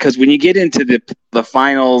weird because when you get into the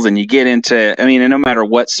finals and you get into, I mean, no matter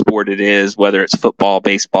what sport it is, whether it's football,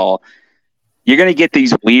 baseball, you're going to get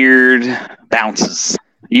these weird bounces.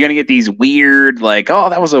 You're going to get these weird, like, oh,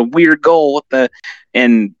 that was a weird goal.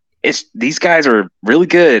 And these guys are really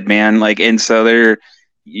good, man. Like, and so there's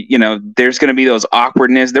going to be those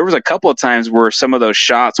awkwardness. There was a couple of times where some of those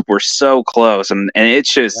shots were so close, and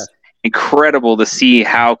it's just incredible to see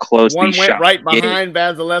how close one these went shots right behind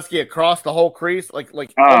Vasilevsky across the whole crease, like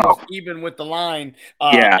almost even with the line,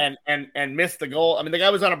 and missed the goal. I mean, the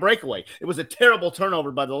guy was on a breakaway. It was a terrible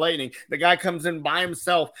turnover by the Lightning. The guy comes in by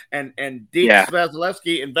himself and deeps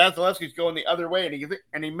Vasilevsky, and Vasilevsky's going the other way,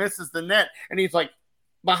 and he misses the net, and he's like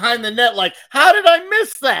behind the net, like, how did I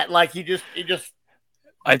miss that? Like he just.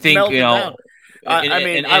 I think I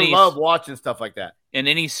love watching stuff like that. In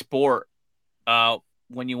any sport,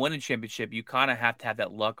 when you win a championship, you kind of have to have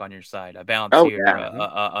that luck on your side. A bounce here,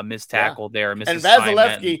 a missed tackle there, a missed assignment.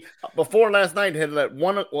 And Vasilevsky, before last night, had let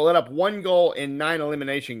up one goal in 9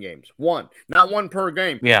 elimination games. One, not one per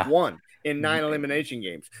game. Yeah, one in 9 elimination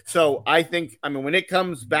games. So I think, when it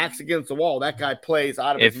comes backs against the wall, that guy plays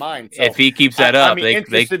out of his mind. So if he keeps that up,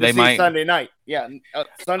 they might. Sunday night,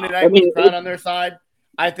 Sunday night with the crowd on their side.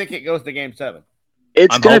 I think it goes to Game 7.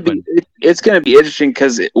 It's going to be interesting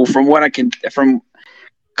because from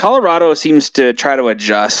Colorado seems to try to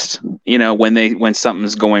adjust, when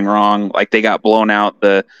something's going wrong, like they got blown out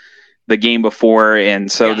the game before,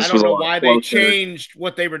 and so this was a lot why closer. They changed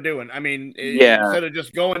what they were doing. Instead of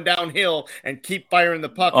just going downhill and keep firing the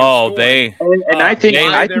puck. I think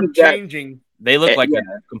they're changing. They look like a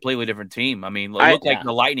completely different team. It looked like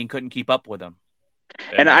the Lightning couldn't keep up with them.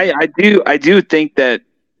 And I do think that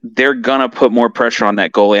they're gonna put more pressure on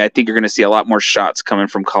that goalie. I think you're gonna see a lot more shots coming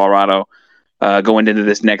from Colorado going into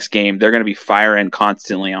this next game. They're gonna be firing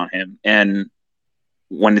constantly on him. And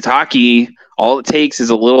when it's hockey, all it takes is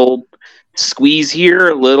a little squeeze here,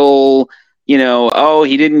 a little, he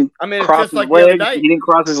didn't cross his legs. He didn't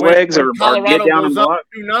cross his legs or Colorado get down and goes block.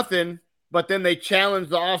 up 2-0. but then they challenge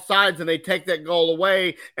the offsides and they take that goal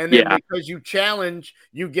away. And then because you challenge,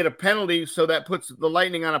 you get a penalty. So that puts the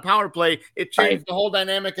Lightning on a power play. It changed the whole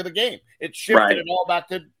dynamic of the game. It shifted it all back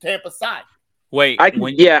to Tampa's side. Wait, I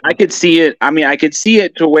could see it. I mean, I could see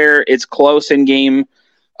it to where it's close in game,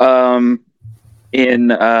 in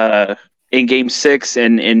game 6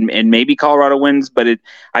 and maybe Colorado wins, but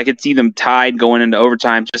I could see them tied going into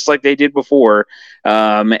overtime just like they did before.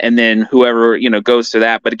 And then whoever, goes to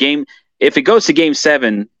that. But if it goes to game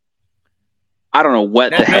 7, I don't know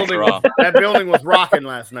what the heck. That building was rocking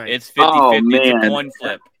last night. It's 50-50. It's a coin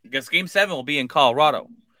flip. Because game 7 will be in Colorado.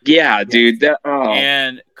 Yeah, dude.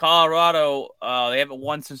 And Colorado, they haven't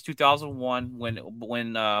won since 2001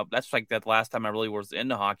 when that's like that last time I really was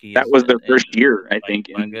into hockey. That was their first year, I think.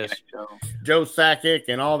 I guess. Joe Sakic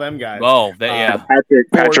and all them guys. Oh, Patrick.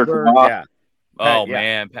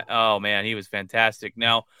 Man, he was fantastic.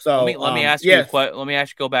 Now, so let me ask you. Let me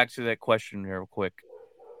go back to that question here real quick.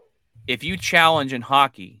 If you challenge in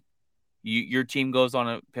hockey, your team goes on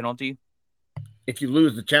a penalty. If you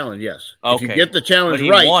lose the challenge, yes. Okay. If you get the challenge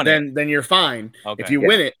right, then you're fine. Okay. If you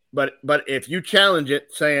win it, but if you challenge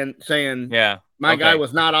it, saying my guy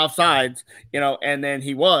was not offsides, and then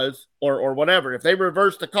he was, or whatever. If they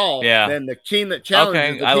reverse the call, then the team that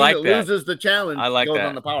challenges, the team that loses the challenge, goes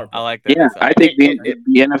on the power play. I like that. Yeah, I think the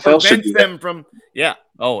NFL should do them from. Yeah.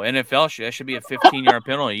 Oh, NFL that should be a 15-yard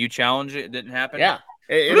penalty. You challenge it didn't happen. Yeah.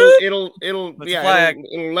 It'll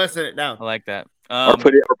lessen it down. I like that. Or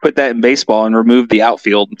put that in baseball and remove the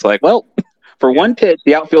outfield. It's like, well, for one pitch,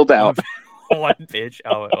 the outfield's out. One pitch.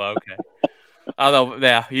 Oh, okay. Although,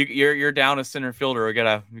 yeah, you're down a center fielder. We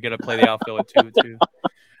gotta play the outfield too.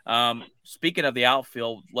 Speaking of the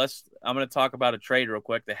outfield, I'm going to talk about a trade real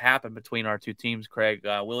quick that happened between our two teams. Craig,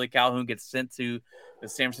 Willie Calhoun gets sent to the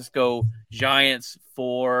San Francisco Giants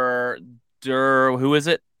for who is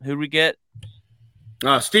it? Who do we get?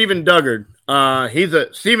 Steven Duggard.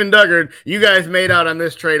 Steven Duggard. You guys made out on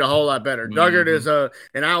this trade a whole lot better. Mm-hmm. Duggard is an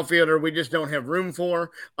outfielder we just don't have room for.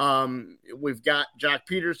 We've got Jack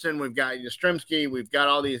Peterson, we've got Yastrzemski, we've got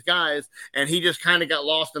all these guys, and he just kind of got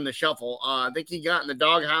lost in the shuffle. I think he got in the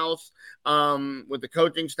doghouse with the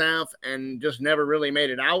coaching staff and just never really made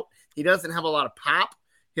it out. He doesn't have a lot of pop.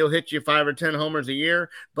 He'll hit you 5 or 10 homers a year,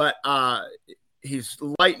 but he's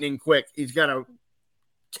lightning quick. He's got a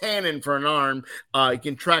cannon for an arm. He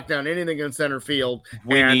can track down anything in center field.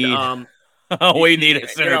 We need a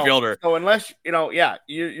center fielder. So unless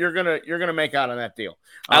you're gonna make out on that deal.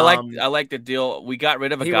 I like the deal. We got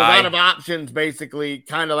rid of a guy. He was out of options, basically,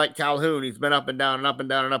 kind of like Calhoun. He's been up and down and up and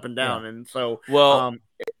down and up and down, and so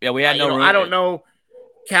we had no. I don't know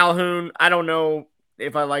Calhoun. I don't know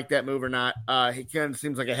if I like that move or not. He kind of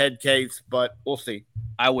seems like a head case, but we'll see.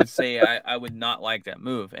 I would say I would not like that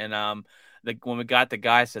move, and when we got the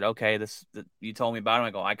guy, I said, okay, you told me about him. I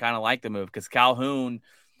go, I kind of like the move because Calhoun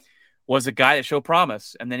was a guy that showed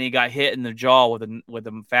promise, and then he got hit in the jaw with a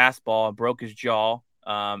fastball and broke his jaw,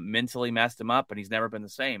 mentally messed him up, and he's never been the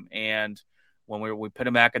same. And when we put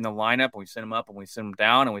him back in the lineup, we sent him up and we sent him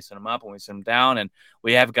down, and we sent him up and we sent him down, and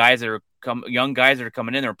we have guys that are young guys that are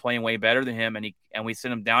coming in, they're playing way better than him, and we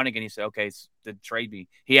sent him down again. He said, okay, the trade me.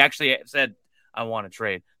 He actually said, I want to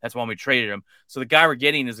trade. That's why we traded him. So the guy we're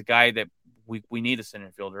getting is a guy that we need a center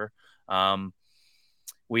fielder. Adolis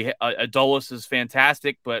is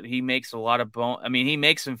fantastic, but he makes a lot of he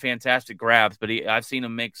makes some fantastic grabs, but I've seen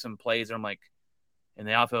him make some plays where I'm like, in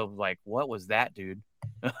the outfield, like, what was that, dude?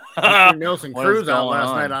 Nelson Cruz out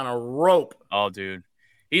last night on a rope. Oh, dude.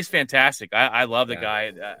 He's fantastic. I love the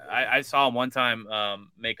guy. I saw him one time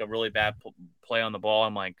make a really bad play on the ball.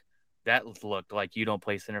 I'm like, that looked like you don't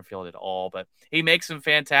play center field at all, but he makes some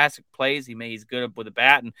fantastic plays. He's good with the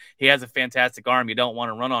bat, and he has a fantastic arm. You don't want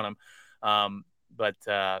to run on him. But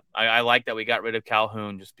I like that we got rid of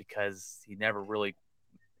Calhoun just because he never really –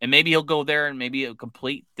 and maybe he'll go there and maybe a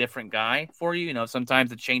complete different guy for you.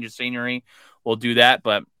 Sometimes a change of scenery will do that,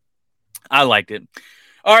 but I liked it.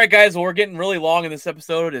 All right, guys, well, we're getting really long in this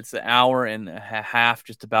episode. It's an hour and a half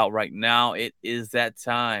just about right now. It is that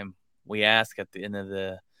time we ask at the end of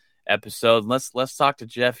the episode. Let's talk to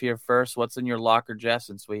Jeff here first. What's in your locker, Jeff,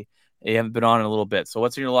 since you haven't been on in a little bit? So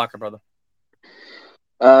what's in your locker, brother?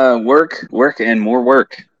 Work and more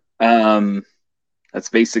work. That's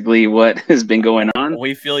basically what has been going on.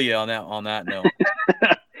 We feel you on that note.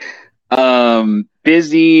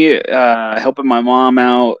 Busy helping my mom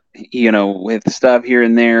out, with stuff here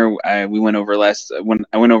and there. I went over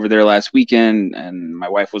there last weekend, and my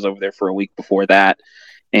wife was over there for a week before that.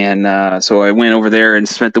 And so I went over there and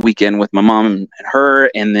spent the weekend with my mom and her,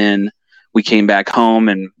 and then we came back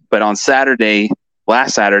home. But on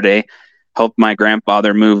last Saturday, helped my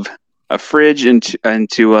grandfather move a fridge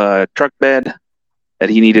into a truck bed that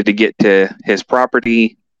he needed to get to his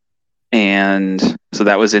property. And so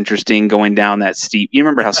that was interesting going down that steep. You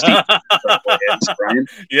remember how steep the driveway is, Brian?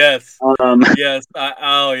 Yes. Yes.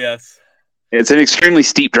 Yes. It's an extremely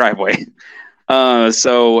steep driveway.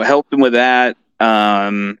 So helped him with that.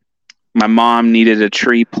 My mom needed a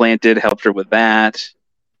tree planted, helped her with that.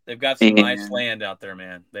 They've got some nice land out there,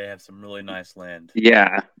 man. They have some really nice land.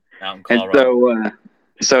 Yeah. Out in Colorado. And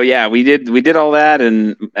so yeah, we did all that,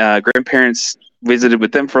 and grandparents visited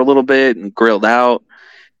with them for a little bit and grilled out,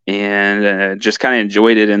 and just kind of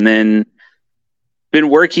enjoyed it. And then been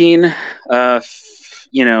working,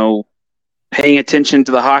 paying attention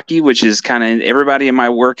to the hockey, which is kind of everybody in my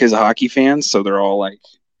work is a hockey fan, so they're all like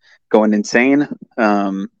going insane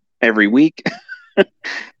every week.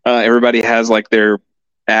 Everybody has like their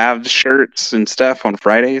Avs shirts and stuff on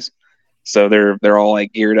Fridays, so they're all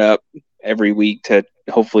like geared up every week to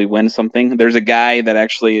hopefully win something. There's a guy that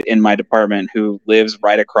actually in my department who lives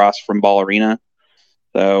right across from Ball Arena,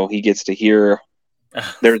 so he gets to hear.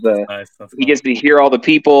 He gets to hear all the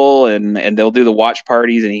people, and they'll do the watch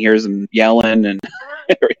parties, and he hears them yelling, and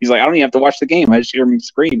he's like, I don't even have to watch the game. I just hear them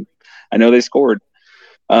scream. I know they scored.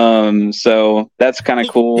 So that's kind of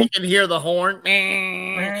cool. You can hear the horn.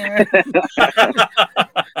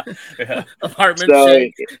 Apartment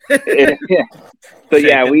shake. Yeah. So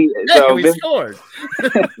yeah, we scored.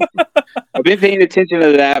 I've been paying attention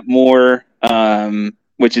to that more,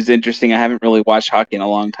 which is interesting. I haven't really watched hockey in a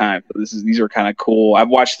long time. So these are kind of cool. I've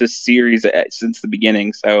watched this series since the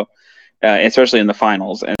beginning, so especially in the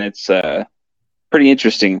finals, and it's pretty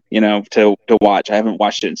interesting, to watch. I haven't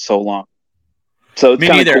watched it in so long. So it's me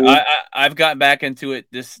neither. Cool. I've gotten back into it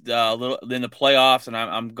this little in the playoffs, and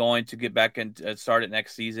I'm going to get back and start it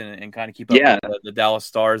next season and kind of keep up with the Dallas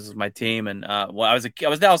Stars as my team. And I was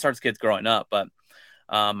Dallas Stars kids growing up, but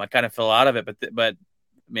I kind of fell out of it. But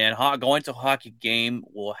man, going to a hockey game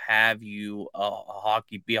will have you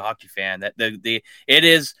be a hockey fan. That it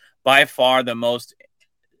is by far the most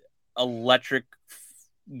electric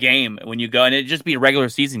game when you go, and it just be a regular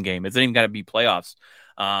season game. It's not even got to be playoffs.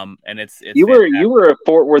 And it's you were a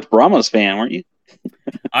Fort Worth Brahmas fan, weren't you?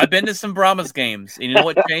 I've been to some Brahmas games. And you know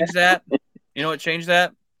what changed that?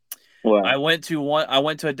 What? I went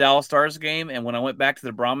to a Dallas Stars game, and when I went back to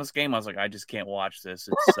the Brahmas game, I was like, I just can't watch this.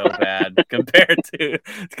 It's so bad compared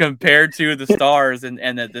to the Stars and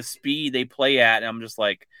the speed they play at. And I'm just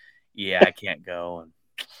like, yeah, I can't go. And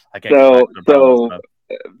I can't go back to the Brahmas stuff.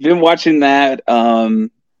 Been watching that.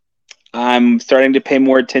 I'm starting to pay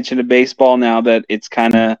more attention to baseball now that it's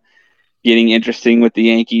kind of getting interesting with the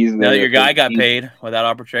Yankees. Now that your guy got paid without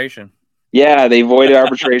arbitration. Yeah, they voided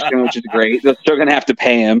arbitration, which is great. They're still going to have to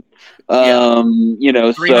pay him.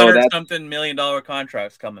 $300-something million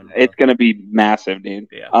contracts coming. Bro. It's going to be massive, dude.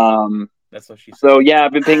 Yeah. That's what she said. So, yeah,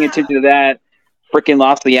 I've been paying attention to that. Freaking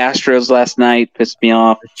lost the Astros last night. Pissed me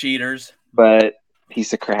off. The cheaters. But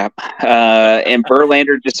piece of crap. And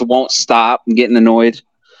Verlander just won't stop. I'm getting annoyed.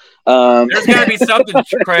 There's got to be something,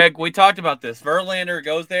 Craig. We talked about this. Verlander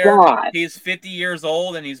goes there. God. He's 50 years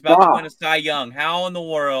old, and he's about to win a Cy Young. How in the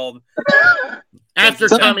world? After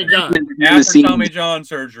Tommy John. After Tommy John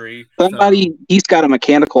surgery. He's got a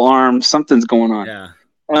mechanical arm. Something's going on. Yeah.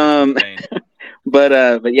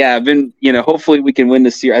 But yeah, I've been, hopefully we can win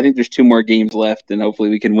the series. I think there's 2 more games left, and hopefully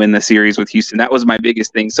we can win the series with Houston. That was my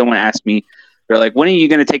biggest thing. Someone asked me, they're like, when are you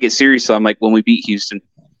going to take it serious? So I'm like, when we beat Houston.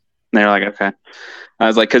 And they're like, okay. I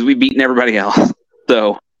was like, because we've beaten everybody else.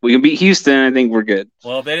 So we can beat Houston. I think we're good.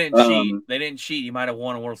 Well, if they didn't cheat. You might have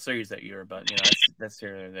won a World Series that year, but that's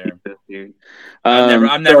here or there.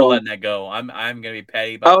 I'm never letting that go. I'm gonna be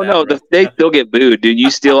petty. About they still get booed, dude.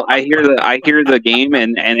 I hear the game,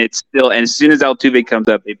 and it's still. And as soon as Altuve comes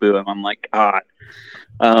up, they boo him. I'm like, God.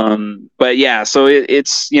 But yeah, so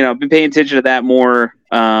it's I've been paying attention to that more.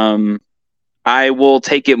 I will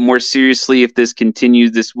take it more seriously if this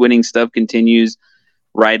continues. This winning stuff continues.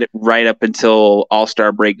 Right up until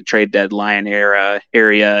All-Star break, trade deadline area,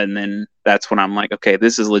 and then that's when I'm like, okay,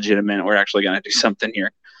 this is legitimate. We're actually going to do something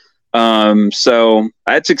here. So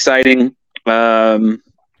that's exciting. Other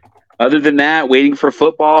than that, waiting for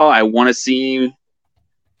football. I want to see.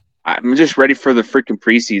 I'm just ready for the freaking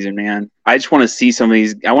preseason, man. I just want to see some of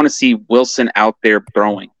these. I want to see Wilson out there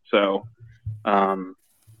throwing. So, I'm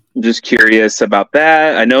just curious about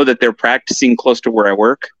that. I know that they're practicing close to where I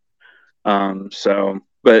work.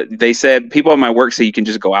 But they said people at my work say you can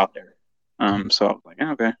just go out there. So I was like,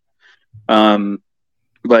 okay.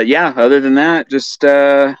 But yeah, other than that, just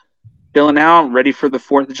chilling out, ready for the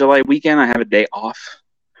 4th of July weekend. I have a day off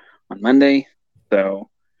on Monday,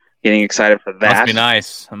 so getting excited for that. Must be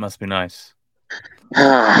nice. That must be nice.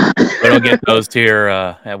 We don't get those here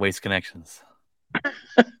at Waste Connections.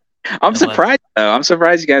 I'm surprised though. I'm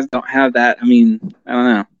surprised you guys don't have that. I mean, I don't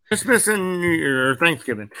know. Christmas and New Year or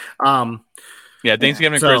Thanksgiving. Yeah,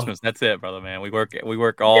 Thanksgiving and So- Christmas. That's it, brother, man. We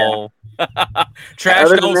work all trash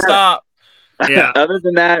Other than don't that- stop. Yeah. Other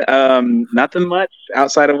than that, nothing much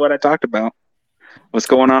outside of what I talked about. What's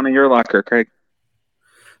going on in your locker, Craig?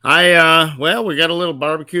 Well, we got a little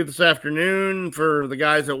barbecue this afternoon for the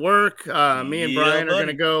guys at work. Me and Yeah, Brian are buddy. going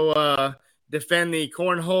to go defend the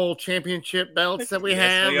cornhole championship belts that we Yes,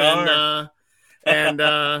 have, we are. and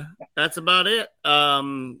that's about it.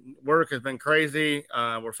 Work has been crazy.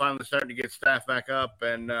 We're finally starting to get staff back up,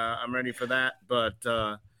 and I'm ready for that. But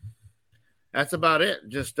that's about it.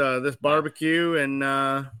 Just this barbecue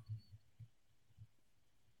and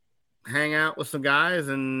hang out with some guys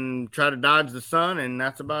and try to dodge the sun, and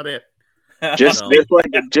that's about it. Just No.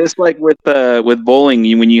 just like with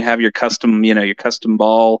bowling, when you have your custom, your custom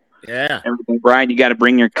ball, Yeah. everything. Brian, you got to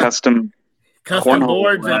bring your custom. Custom Cornhole,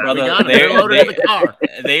 boards, and we brother. got it. They're loaded in the car.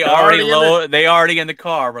 They already already in They already in the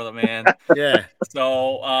car, brother, man. Yeah.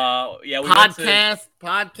 So yeah, we got to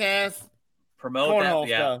Podcast. promote cornhole that.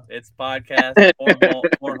 Yeah, stuff. it's podcast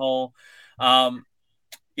cornhole.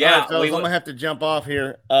 Yeah, All right, fellas, we, I'm gonna have to jump off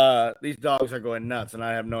here. These dogs are going nuts, and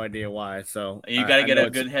I have no idea why. So you got to I get know a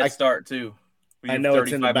it's- good head start too. We I do know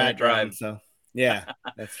it's in the 35-minute background. So yeah,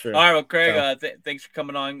 that's true. All right, well, Craig, So- thanks for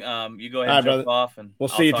coming on. You go ahead All and right, jump brother. off, and We'll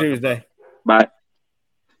I'll see you talk Tuesday. about- Bye.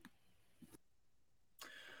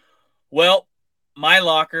 Well, my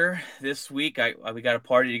locker this week, we got a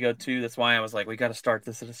party to go to. That's why I was like, we got to start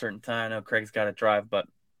this at a certain time. I know Craig's got to drive, but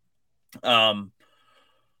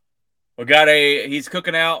he's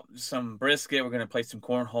cooking out some brisket. We're gonna play some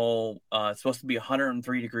cornhole. It's supposed to be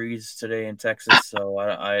 103 degrees today in Texas, so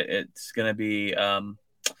it's gonna be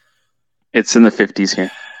It's in the 50s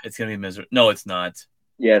here. it's gonna be miserable. No, it's not.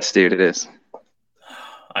 Yes, dude, it is.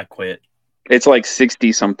 I quit. It's like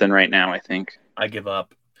 60 something right now, I think. I give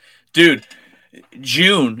up, dude.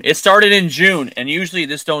 June. It started in June, and usually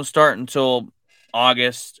this don't start until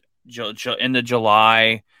August, into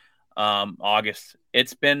July, August.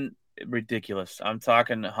 It's been ridiculous. I'm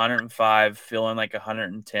talking 105, feeling like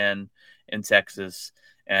 110 in Texas,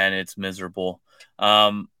 and it's miserable.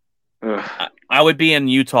 Ugh. I would be in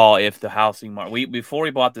Utah if the housing market. Before we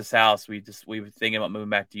bought this house, we were thinking about moving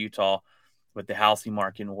back to Utah, with the housing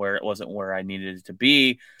market where it wasn't where I needed it to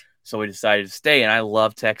be. So we decided to stay, and I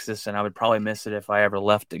love Texas, and I would probably miss it if I ever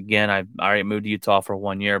left again. I already moved to Utah for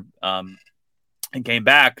 1 year and came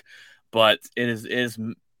back, but it is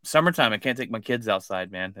summertime. I can't take my kids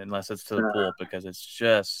outside, man, unless it's to the pool because it's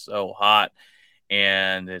just so hot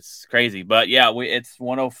and it's crazy. But yeah, it's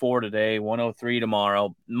 104 today, 103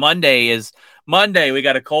 tomorrow. Monday. We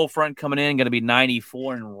got a cold front coming in, going to be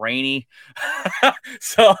 94 and rainy.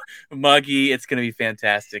 So muggy. It's going to be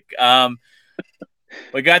fantastic.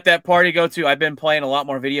 We got that party to go to. I've been playing a lot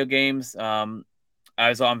more video games. I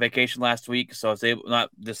was on vacation last week, so I was able, not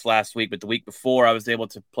this last week, but the week before, I was able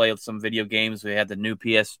to play some video games. We had the new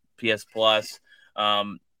PS Plus,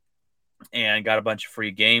 and got a bunch of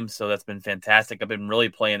free games, so that's been fantastic. I've been really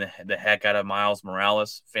playing the heck out of Miles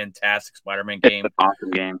Morales. Fantastic Spider-Man game. It's an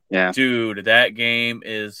awesome game. Yeah. Dude, that game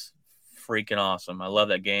is freaking awesome. I love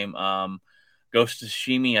that game. Ghost of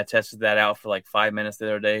Tsushima, I tested that out for like 5 minutes the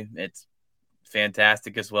other day. It's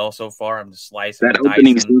fantastic as well so far. I'm just slicing That and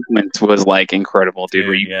opening dicing. sequence was like incredible, dude. Dude,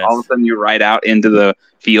 Where you yes. all of a sudden you're right out into the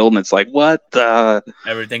field, and it's like, what the?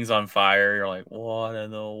 Everything's on fire. You're like, what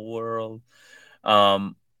in the world?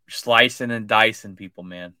 Slicing and dicing people,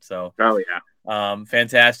 man. So Oh yeah.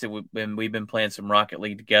 fantastic. We've been playing some Rocket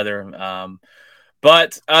League together.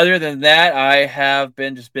 But other than that, I have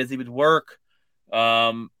been just busy with work.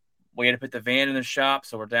 We had to put the van in the shop,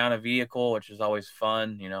 so we're down a vehicle, which is always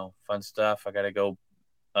fun, fun stuff. I got to go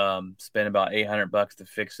spend about $800 to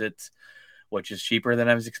fix it, which is cheaper than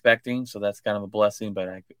I was expecting. So that's kind of a blessing.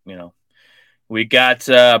 But we got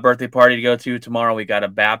a birthday party to go to tomorrow. We got a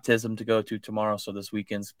baptism to go to tomorrow. So this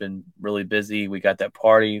weekend's been really busy. We got that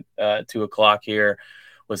party at 2:00 here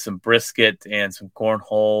with some brisket and some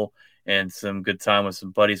cornhole and some good time with some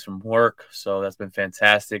buddies from work. So that's been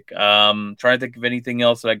fantastic. Trying to think of anything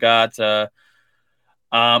else that I got.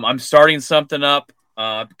 I'm starting something up.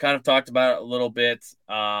 I've kind of talked about it a little bit.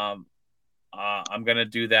 I'm going to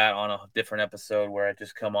do that on a different episode where I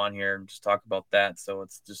just come on here and just talk about that. So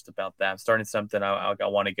it's just about that. I'm starting something I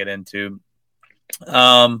want to get into.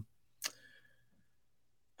 That's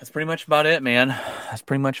pretty much about it, man. That's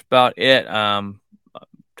pretty much about it.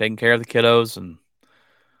 Taking care of the kiddos and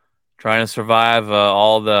trying to survive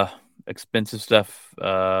all the expensive stuff,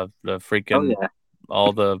 the freaking, Oh, yeah.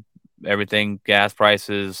 all the everything, gas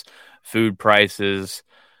prices, food prices,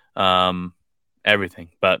 everything.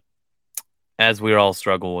 But as we all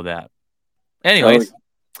struggle with that. Anyways,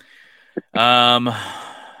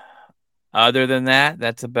 other than that,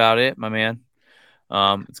 that's about it, my man.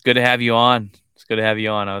 It's good to have you on. It's good to have you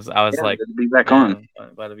on. I was like, good to be back on.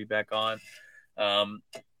 I'm glad to be back on.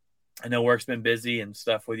 I know work's been busy and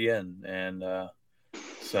stuff with you, and you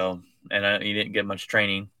didn't get much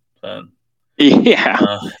training. So,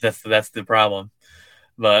 yeah, that's the problem.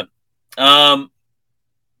 But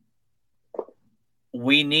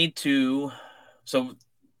we need to. So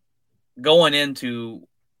going into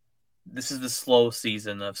this is the slow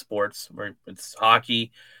season of sports where it's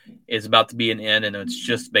hockey is about to be an end and it's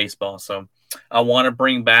just baseball. So I want to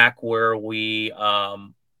bring back where we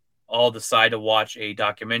all decide to watch a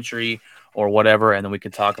documentary or whatever, and then we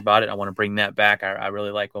can talk about it. I want to bring that back. I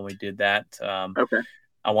really like when we did that. okay.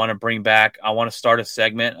 I want to start a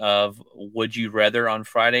segment of Would You Rather on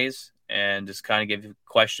Fridays and just kind of give you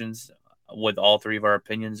questions with all three of our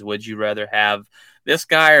opinions. Would you rather have this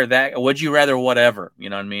guy or that? Would you rather whatever? You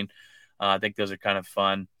know what I mean? I think those are kind of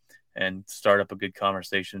fun and start up a good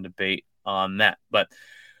conversation debate on that. But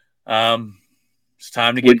it's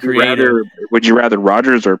time to get creative. Would you rather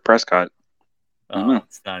Rodgers or Prescott? Oh,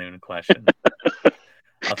 it's not even a question.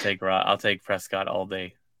 I'll take Prescott all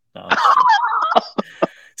day. No,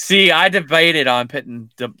 see, I debated on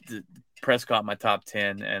putting Prescott in my top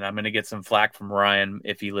 10, and I'm going to get some flack from Ryan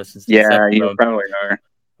if he listens to this episode. You probably are.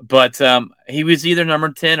 But he was either number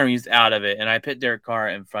 10 or he's out of it, and I put Derek Carr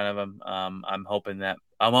in front of him. I'm hoping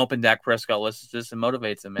Dak Prescott listens to this and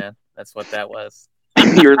motivates him, man. That's what that was.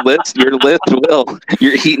 your list will.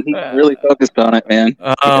 He's really focused on it, man.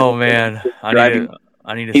 Oh man, I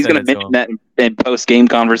need to. He's going to mention that in post-game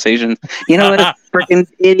conversations. You know what? A freaking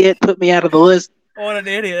idiot put me out of the list. What an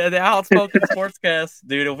idiot! The Outspoken Sportscast,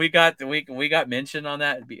 dude. If we got mentioned on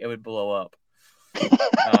that, it would blow up.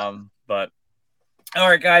 But all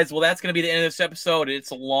right, guys. Well, that's going to be the end of this episode.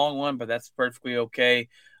 It's a long one, but that's perfectly okay.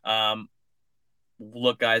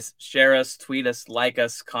 Look, guys, share us, tweet us, like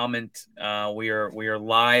us, comment. We are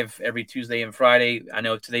live every Tuesday and Friday. I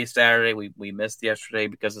know today's Saturday. We missed yesterday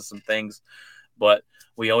because of some things, but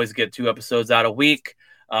we always get 2 episodes out a week.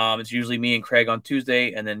 It's usually me and Craig on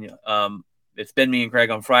Tuesday, and then it's been me and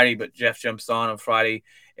Craig on Friday, but Jeff jumps on Friday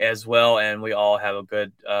as well, and we all have a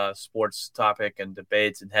good sports topic and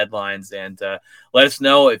debates and headlines. And let us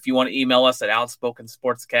know if you want to email us at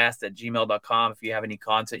outspokensportscast@gmail.com if you have any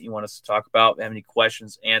content you want us to talk about, have any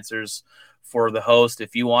questions, answers for the host.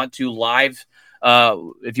 If you want to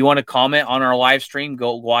if you want to comment on our live stream,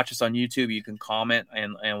 go watch us on YouTube. You can comment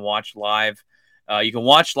and watch live. You can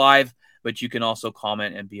watch live, but you can also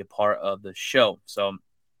comment and be a part of the show. So,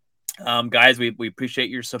 guys, we appreciate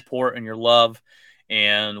your support and your love,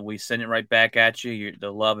 and we send it right back at you,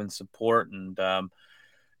 the love and support. And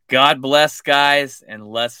God bless, guys, and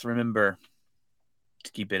let's remember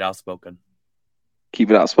to keep it outspoken. Keep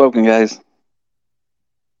it outspoken, guys.